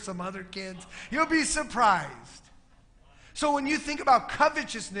kids for some other kids? You'll be surprised. So when you think about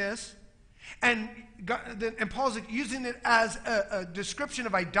covetousness, and Paul's using it as a description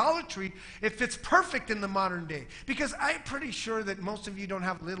of idolatry, it fits perfect in the modern day. Because I'm pretty sure that most of you don't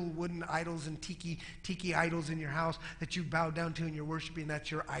have little wooden idols and tiki idols in your house that you bow down to and you're worshiping. That's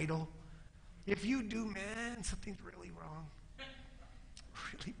your idol. If you do, man, something's really wrong.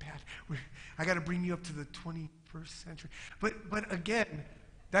 Really bad. I got to bring you up to the 21st century. But again,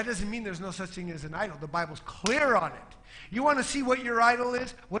 that doesn't mean there's no such thing as an idol. The Bible's clear on it. You want to see what your idol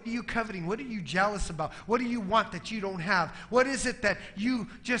is? What are you coveting? What are you jealous about? What do you want that you don't have? What is it that you're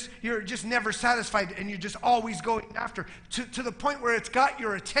just never satisfied and you're just always going after? To the point where it's got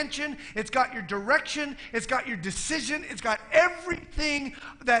your attention, it's got your direction, it's got your decision, it's got everything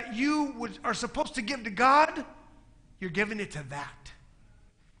that you are supposed to give to God. You're giving it to that.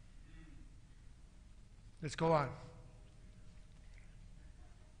 Let's go on.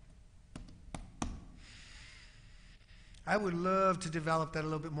 I would love to develop that a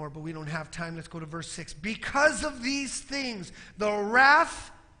little bit more, but we don't have time. Let's go to verse 6. Because of these things, the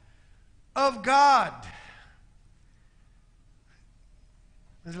wrath of God.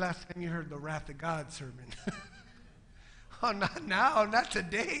 When's the last time you heard the wrath of God sermon? Oh, not now, not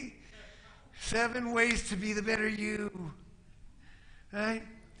today. 7 ways to be the better you. Right?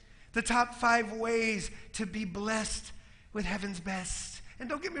 The top 5 ways to be blessed with heaven's best. And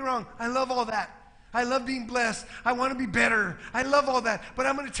don't get me wrong, I love all that. I love being blessed. I want to be better. I love all that. But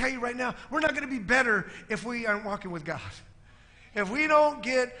I'm going to tell you right now, we're not going to be better if we aren't walking with God. If we don't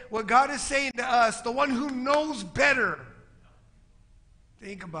get what God is saying to us, the one who knows better,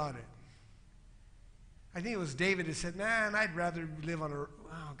 think about it. I think it was David who said, and I'd rather live on a,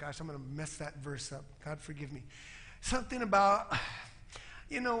 oh gosh, I'm going to mess that verse up. God forgive me. Something about,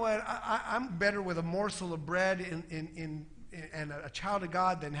 you know what, I'm better with a morsel of bread and a child of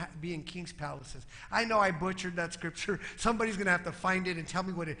God than be in king's palaces. I know I butchered that scripture. Somebody's going to have to find it and tell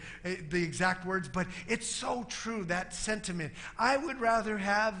me what the exact words, but it's so true, that sentiment. I would rather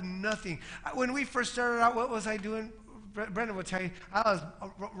have nothing. When we first started out, what was I doing? Brendan will tell you, I was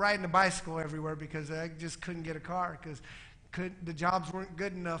riding a bicycle everywhere because I just couldn't get a car because the jobs weren't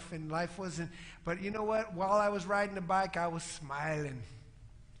good enough and life wasn't. But you know what? While I was riding the bike, I was smiling.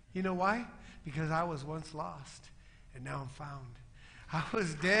 You know why? Because I was once lost. And now I'm found. I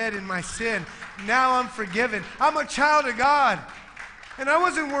was dead in my sin. Now I'm forgiven. I'm a child of God. And I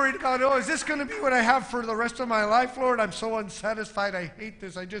wasn't worried about, is this going to be what I have for the rest of my life, Lord? I'm so unsatisfied. I hate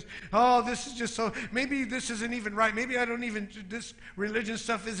this. This is just so, maybe this isn't even right. Maybe this religion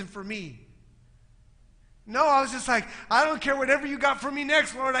stuff isn't for me. No, I was just like, I don't care whatever you got for me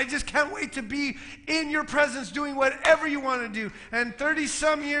next, Lord. I just can't wait to be in your presence doing whatever you want to do. And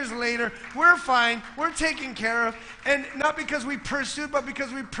 30-some years later, we're fine. We're taken care of. And not because we pursue, but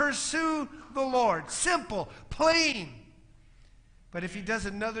because we pursue the Lord. Simple, plain. But if he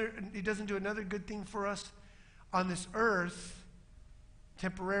doesn't do another good thing for us on this earth,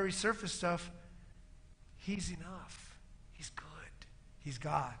 temporary surface stuff, he's enough. He's good. He's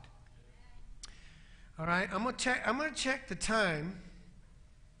God. All right, I'm going to check the time.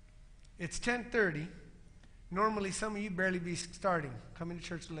 It's 10:30. Normally, some of you barely be starting, coming to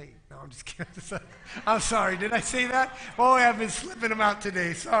church late. No, I'm just kidding. I'm sorry. Did I say that? Oh, I've been slipping them out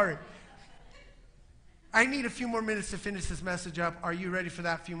today. Sorry. I need a few more minutes to finish this message up. Are you ready for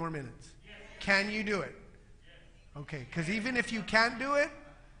that few more minutes? Yes. Can you do it? Yes. Okay, because even if you can't do it,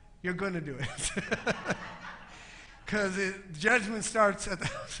 you're going to do it. Because judgment starts at the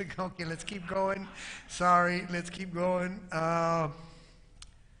house. Okay, let's keep going. Sorry, let's keep going.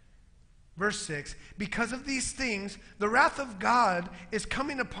 Verse 6, because of these things, the wrath of God is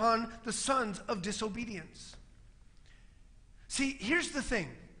coming upon the sons of disobedience. See, here's the thing.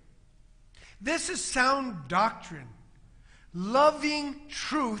 This is sound doctrine, loving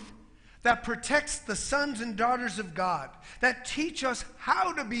truth that protects the sons and daughters of God, that teach us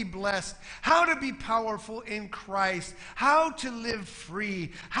how to be blessed, how to be powerful in Christ, how to live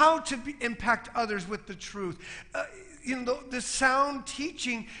free, how to impact others with the truth. The sound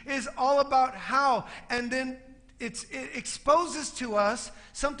teaching is all about how, and then it exposes to us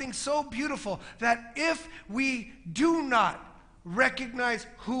something so beautiful that if we do not recognize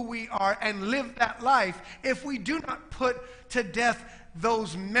who we are and live that life, if we do not put to death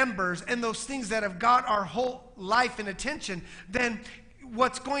those members and those things that have got our whole life and attention, then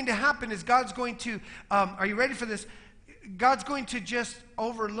what's going to happen is God's going to, are you ready for this? God's going to just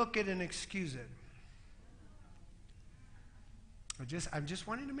overlook it and excuse it. I'm just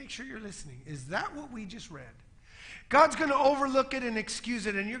wanting to make sure you're listening. Is that what we just read? God's going to overlook it and excuse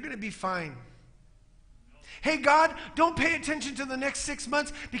it, and you're going to be fine. Hey, God, don't pay attention to the next 6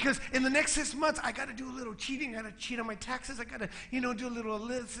 months, because in the next 6 months, I got to do a little cheating. I got to cheat on my taxes. I got to, do a little of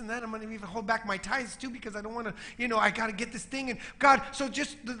this and that. I'm going to even hold back my tithes too, because I don't want to, I got to get this thing. And God, so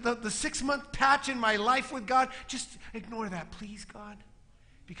just the 6-month patch in my life with God, just ignore that, please, God,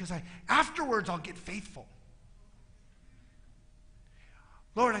 because afterwards I'll get faithful.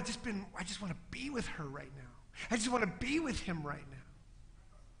 Lord, I just want to be with her right now. I just want to be with him right now.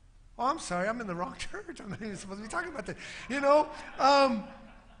 Oh, I'm sorry, I'm in the wrong church. I'm not even supposed to be talking about that.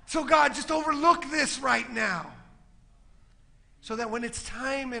 So God, just overlook this right now, so that when it's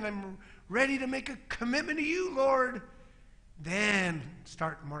time and I'm ready to make a commitment to you, Lord, then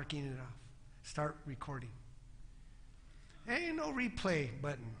start marking it off. Start recording. There ain't no replay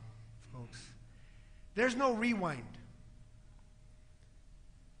button, folks. There's no rewind.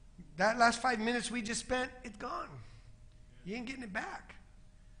 That last 5 minutes we just spent, it's gone. You ain't getting it back.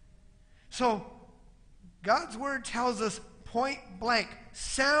 So, God's word tells us point blank,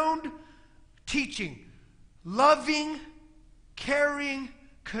 sound teaching, loving, caring,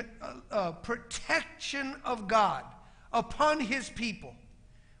 protection of God upon his people.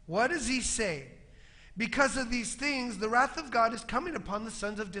 What does he say? Because of these things, the wrath of God is coming upon the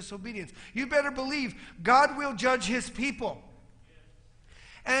sons of disobedience. You better believe God will judge his people.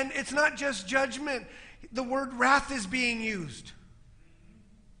 And it's not just judgment. The word wrath is being used.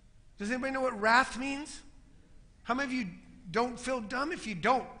 Does anybody know what wrath means? How many of you don't feel dumb if you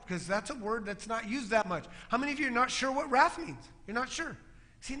don't? Because that's a word that's not used that much. How many of you are not sure what wrath means? You're not sure.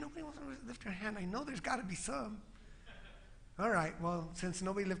 See, nobody wants to lift their hand. I know there's got to be some. All right, well, since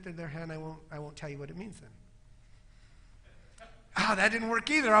nobody lifted their hand, I won't tell you what it means then. That didn't work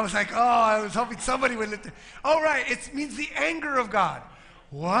either. I was like, I was hoping somebody would lift it. All right, it means the anger of God.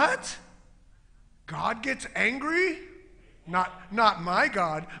 What? God gets angry? Not my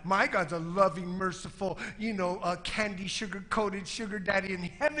God. My God's a loving, merciful, candy sugar-coated sugar daddy in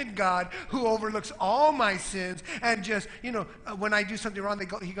heaven God who overlooks all my sins and just, when I do something wrong,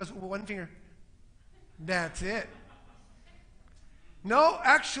 he goes, well, one finger. That's it. No,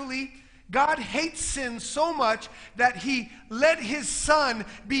 actually, God hates sin so much that he let his son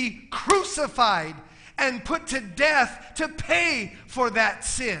be crucified and put to death to pay for that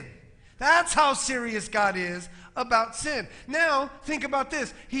sin. That's how serious God is about sin. Now, think about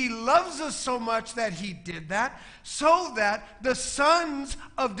this. He loves us so much that he did that, so that the sons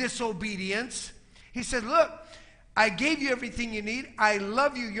of disobedience, he said, look, I gave you everything you need. I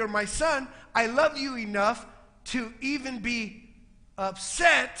love you. You're my son. I love you enough to even be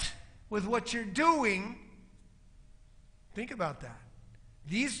upset with what you're doing. Think about that.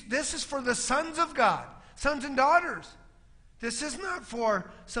 This is for the sons of God, sons and daughters. This is not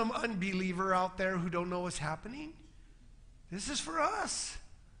for some unbeliever out there who don't know what's happening. This is for us,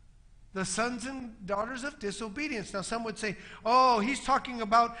 the sons and daughters of disobedience. Now, some would say, he's talking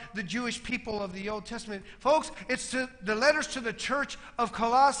about the Jewish people of the Old Testament. Folks, it's the letters to the church of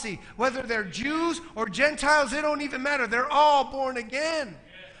Colossae. Whether they're Jews or Gentiles, it don't even matter. They're all born again.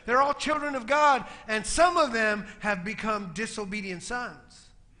 They're all children of God, and some of them have become disobedient sons.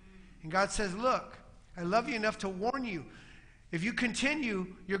 And God says, look, I love you enough to warn you. If you continue,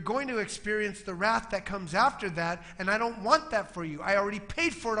 you're going to experience the wrath that comes after that, and I don't want that for you. I already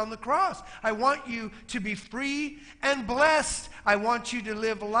paid for it on the cross. I want you to be free and blessed. I want you to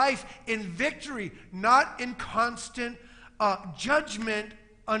live life in victory, not in constant judgment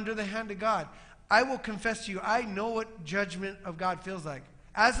under the hand of God. I will confess to you, I know what judgment of God feels like.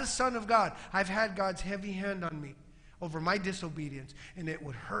 As a son of God, I've had God's heavy hand on me over my disobedience, and it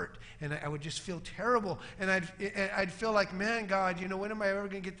would hurt, and I would just feel terrible, and I'd feel like, man, God, when am I ever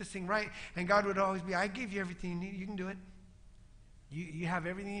going to get this thing right? And God would always be, I gave you everything you need. You can do it. You have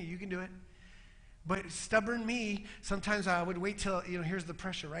everything. You can do it. But stubborn me, sometimes I would wait till, here's the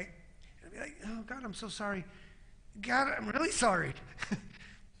pressure, right? And I'd be like, oh, God, I'm so sorry. God, I'm really sorry.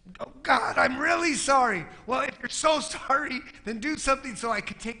 Oh, God, I'm really sorry. Well, if you're so sorry, then do something so I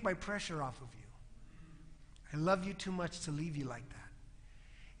can take my pressure off of you. I love you too much to leave you like that.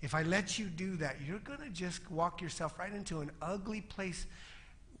 If I let you do that, you're going to just walk yourself right into an ugly place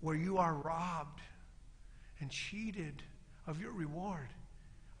where you are robbed and cheated of your reward.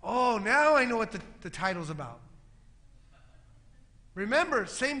 Oh, now I know what the title's about. Remember,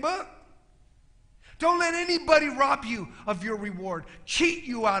 same book. Don't let anybody rob you of your reward, cheat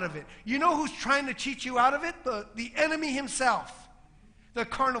you out of it. You know who's trying to cheat you out of it? The enemy himself, the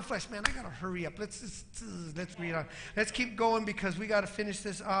carnal flesh. Man, I got to hurry up. Let's read on. Let's keep going because we got to finish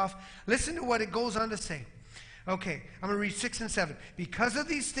this off. Listen to what it goes on to say. Okay, I'm going to read 6 and 7. Because of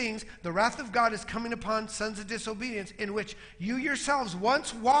these things, the wrath of God is coming upon sons of disobedience, in which you yourselves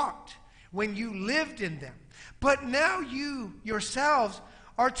once walked when you lived in them. But now you yourselves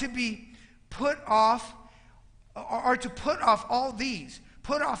are to put off all these.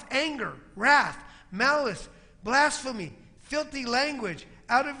 Put off anger, wrath, malice, blasphemy, filthy language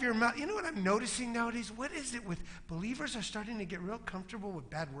out of your mouth. You know what I'm noticing nowadays? What is it with believers are starting to get real comfortable with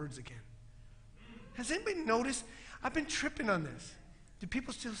bad words again? Has anybody noticed? I've been tripping on this. Do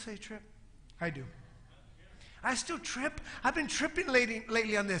people still say trip? I do. I still trip. I've been tripping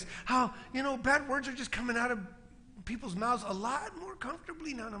lately on this. How, bad words are just coming out of people's mouths a lot more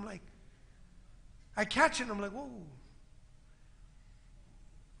comfortably now. And I'm like, I catch it and I'm like, whoa.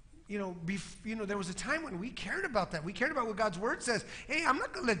 There was a time when we cared about that. We cared about what God's word says. Hey, I'm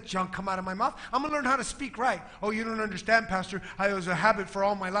not going to let junk come out of my mouth. I'm going to learn how to speak right. Oh, you don't understand, Pastor. It was a habit for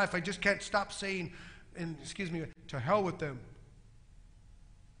all my life. I just can't stop saying, and excuse me, to hell with them.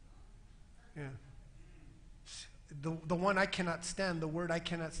 Yeah. The one I cannot stand, the word I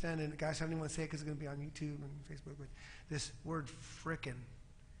cannot stand, and guys, I don't even want to say it because it's going to be on YouTube and Facebook, but this word frickin'.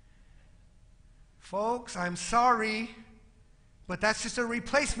 Folks, I'm sorry, but that's just a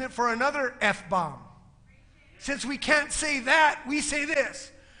replacement for another F-bomb. Since we can't say that, we say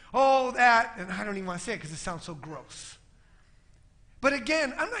this. Oh, that, and I don't even want to say it because it sounds so gross. But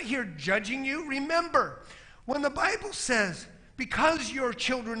again, I'm not here judging you. Remember, when the Bible says, because you're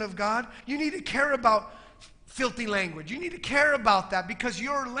children of God, you need to care about filthy language. You need to care about that because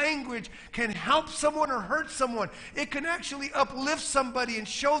your language can help someone or hurt someone. It can actually uplift somebody and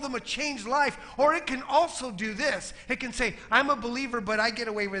show them a changed life. Or it can also do this. It can say, I'm a believer, but I get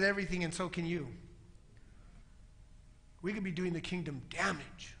away with everything, and so can you. We could be doing the kingdom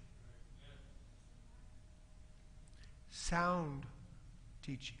damage. Sound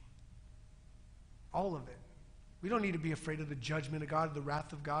teaching. All of it. We don't need to be afraid of the judgment of God, the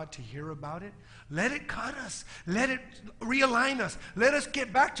wrath of God, to hear about it. Let it cut us. Let it realign us. Let us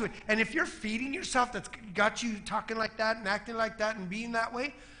get back to it. And if you're feeding yourself that's got you talking like that and acting like that and being that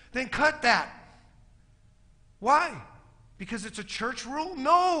way, then cut that. Why? Because it's a church rule?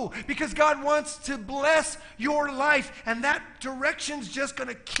 No, because God wants to bless your life, and that direction's just going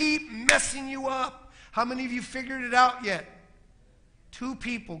to keep messing you up. How many of you figured it out yet? 2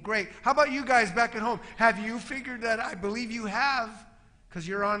 people, great. How about you guys back at home? Have you figured that? I believe you have, because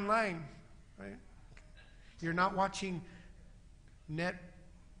you're online, right? You're not watching net,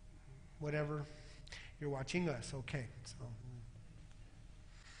 whatever. You're watching us, okay. So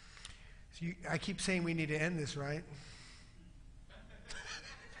I keep saying we need to end this, right?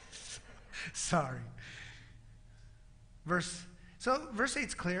 Sorry. Verse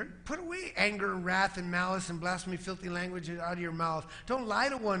 8's clear. Put away anger and wrath and malice and blasphemy, filthy language out of your mouth. Don't lie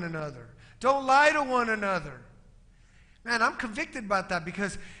to one another. Don't lie to one another. Man, I'm convicted about that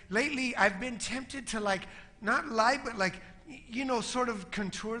because lately I've been tempted to not lie, but sort of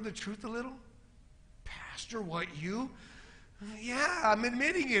contour the truth a little. Pastor, what, you? Yeah, I'm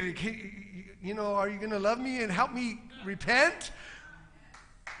admitting it. Are you going to love me and help me repent?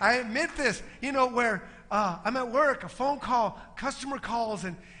 I admit this, where I'm at work, a phone call, customer calls,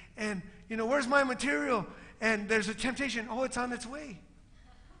 and where's my material? And there's a temptation, it's on its way.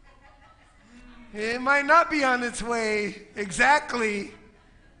 It might not be on its way exactly.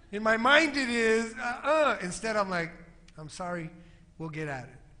 In my mind it is. Instead I'm like, I'm sorry, we'll get at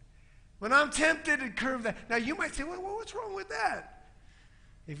it. When I'm tempted to curve that. Now you might say, well, what's wrong with that?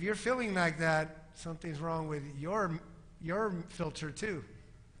 If you're feeling like that, something's wrong with your filter too.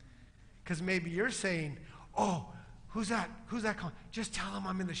 Because maybe you're saying, oh, who's that? Who's that calling? Just tell him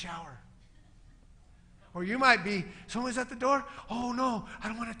I'm in the shower. Or you might be, someone's at the door. Oh, no, I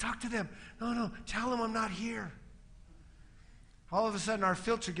don't want to talk to them. No, tell them I'm not here. All of a sudden, our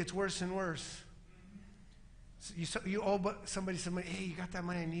filter gets worse and worse. So you owe somebody some money. Hey, you got that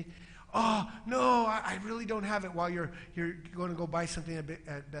money I need? Oh, no, I really don't have it, while you're going to go buy something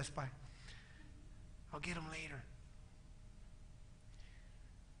at Best Buy. I'll get them later.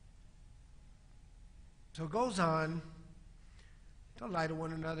 So it goes on. Don't lie to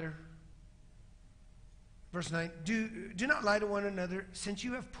one another. Verse 9, do not lie to one another, since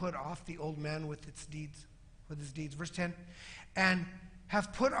you have put off the old man with his deeds. Verse 10, and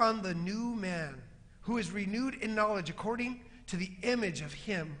have put on the new man, who is renewed in knowledge according to the image of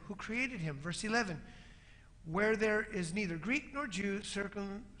him who created him. Verse 11, where there is neither Greek nor Jew,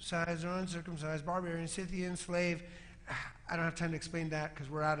 circumcised or uncircumcised, barbarian, Scythian, slave. I don't have time to explain that because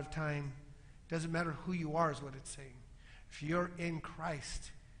we're out of time. Doesn't matter who you are is what it's saying. If you're in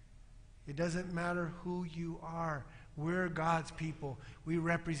Christ, it doesn't matter who you are. We're God's people. We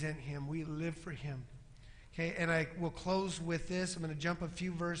represent him. We live for him. Okay, and I will close with this. I'm going to jump a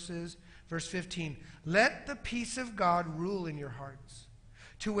few verses. Verse 15. Let the peace of God rule in your hearts,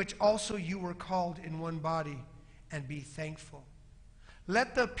 to which also you were called in one body, and be thankful.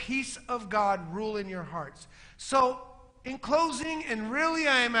 Let the peace of God rule in your hearts. So, in closing, and really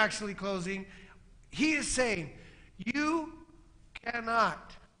I am actually closing, he is saying, you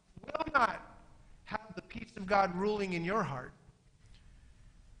cannot, will not have the peace of God ruling in your heart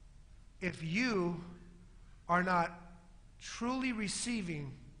if you are not truly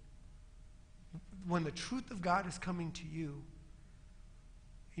receiving when the truth of God is coming to you,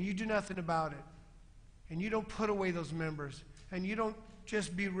 and you do nothing about it, and you don't put away those members, and you don't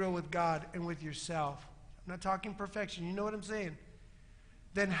just be real with God and with yourself. I'm not talking perfection. You know what I'm saying?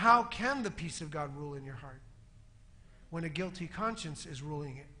 Then how can the peace of God rule in your heart when a guilty conscience is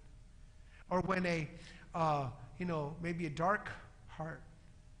ruling it? Or when maybe a dark heart,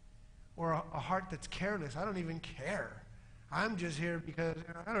 or a heart that's careless. I don't even care. I'm just here because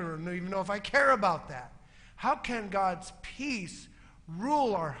I don't even know if I care about that. How can God's peace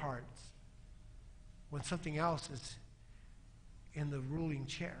rule our hearts when something else is in the ruling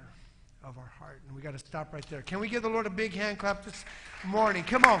chair of our heart? And we got to stop right there. Can we give the Lord a big hand clap this morning?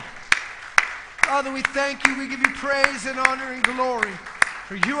 Come on. Father, we thank you. We give you praise and honor and glory.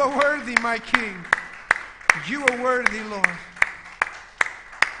 For you are worthy, my King. You are worthy, Lord.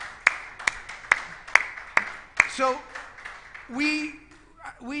 So we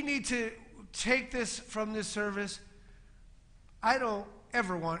need to take this from this service. I don't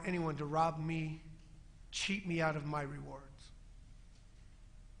ever want anyone to rob me, cheat me out of my rewards.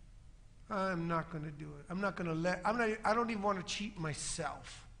 I'm not going to do it. I don't even want to cheat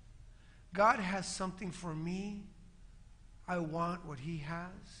myself. God has something for me. I want what he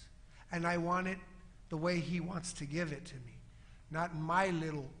has, and I want it the way he wants to give it to me, not my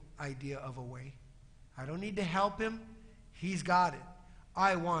little idea of a way. I don't need to help him. He's got it.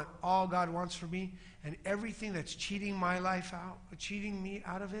 I want all God wants for me, and everything that's cheating my life out, cheating me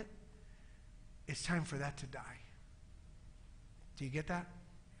out of it, it's time for that to die. Do you get that?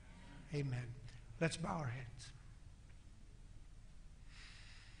 Amen. Let's bow our heads.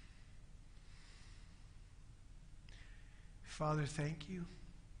 Father, thank you.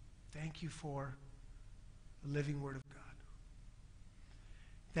 Thank you for the living Word of God.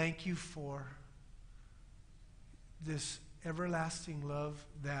 Thank you for this everlasting love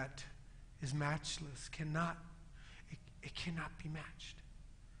that is matchless. It cannot be matched.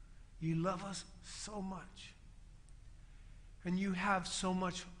 You love us so much. And you have so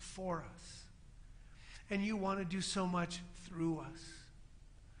much for us. And you want to do so much through us.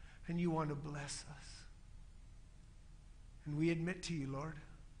 And you want to bless us. And we admit to you, Lord,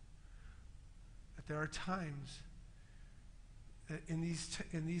 that there are times that in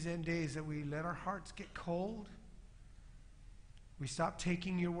these end days that we let our hearts get cold. We stop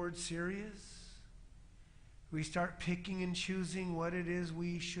taking your word serious. We start picking and choosing what it is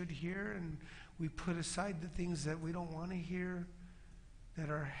we should hear, and we put aside the things that we don't want to hear that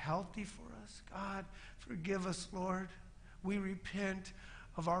are healthy for us. God, forgive us, Lord. We repent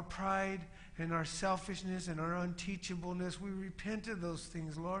of our pride and our selfishness and our unteachableness. We repent of those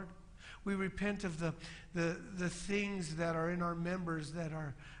things, Lord. We repent of the things that are in our members that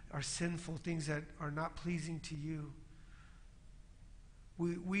are sinful, things that are not pleasing to you.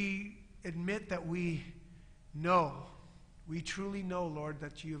 We admit that we truly know, Lord,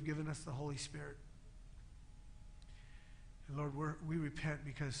 that you have given us the Holy Spirit. And Lord, we repent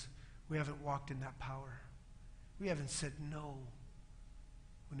because we haven't walked in that power. We haven't said no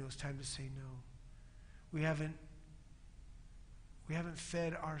when it was time to say no. We haven't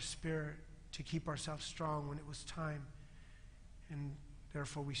fed our spirit to keep ourselves strong when it was time. And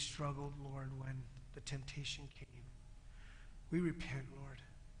therefore we struggled, Lord, when the temptation came. We repent, Lord.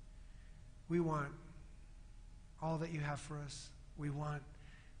 We want all that you have for us. We want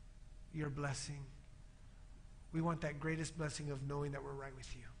your blessing. We want that greatest blessing of knowing that we're right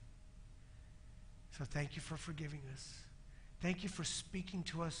with you. So thank you for forgiving us. Thank you for speaking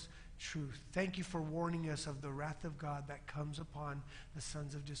to us truth. Thank you for warning us of the wrath of God that comes upon the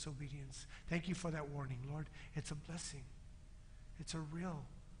sons of disobedience. Thank you for that warning, Lord. It's a blessing. It's a real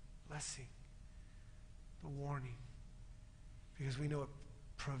blessing. The warning. Because we know it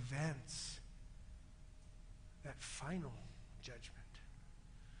prevents that final judgment.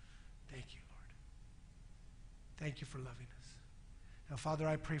 Thank you, Lord. Thank you for loving us. Now, Father,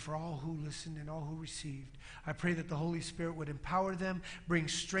 I pray for all who listened and all who received. I pray that the Holy Spirit would empower them, bring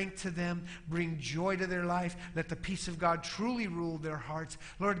strength to them, bring joy to their life. Let the peace of God truly rule their hearts.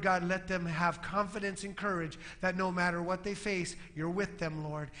 Lord God, let them have confidence and courage that no matter what they face, you're with them,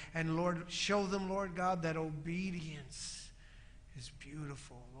 Lord. And Lord, show them, Lord God, that obedience is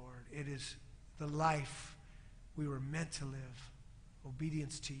beautiful, Lord. It is the life we were meant to live.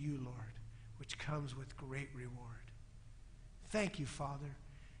 Obedience to you, Lord, which comes with great reward. Thank you, Father.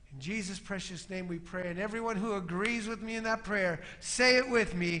 In Jesus' precious name we pray. And everyone who agrees with me in that prayer, say it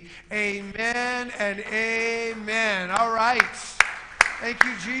with me. Amen and amen. All right. Thank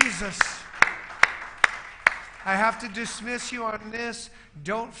you, Jesus. I have to dismiss you on this.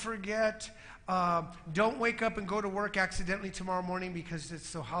 Don't forget, don't wake up and go to work accidentally tomorrow morning because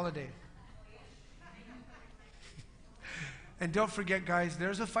it's the holiday. And don't forget, guys,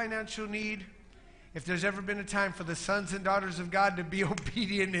 there's a financial need. If there's ever been a time for the sons and daughters of God to be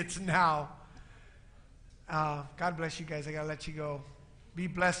obedient, it's now. God bless you guys. I got to let you go. Be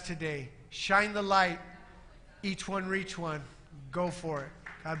blessed today. Shine the light. Each one reach one. Go for it.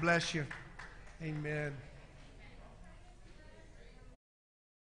 God bless you. Amen.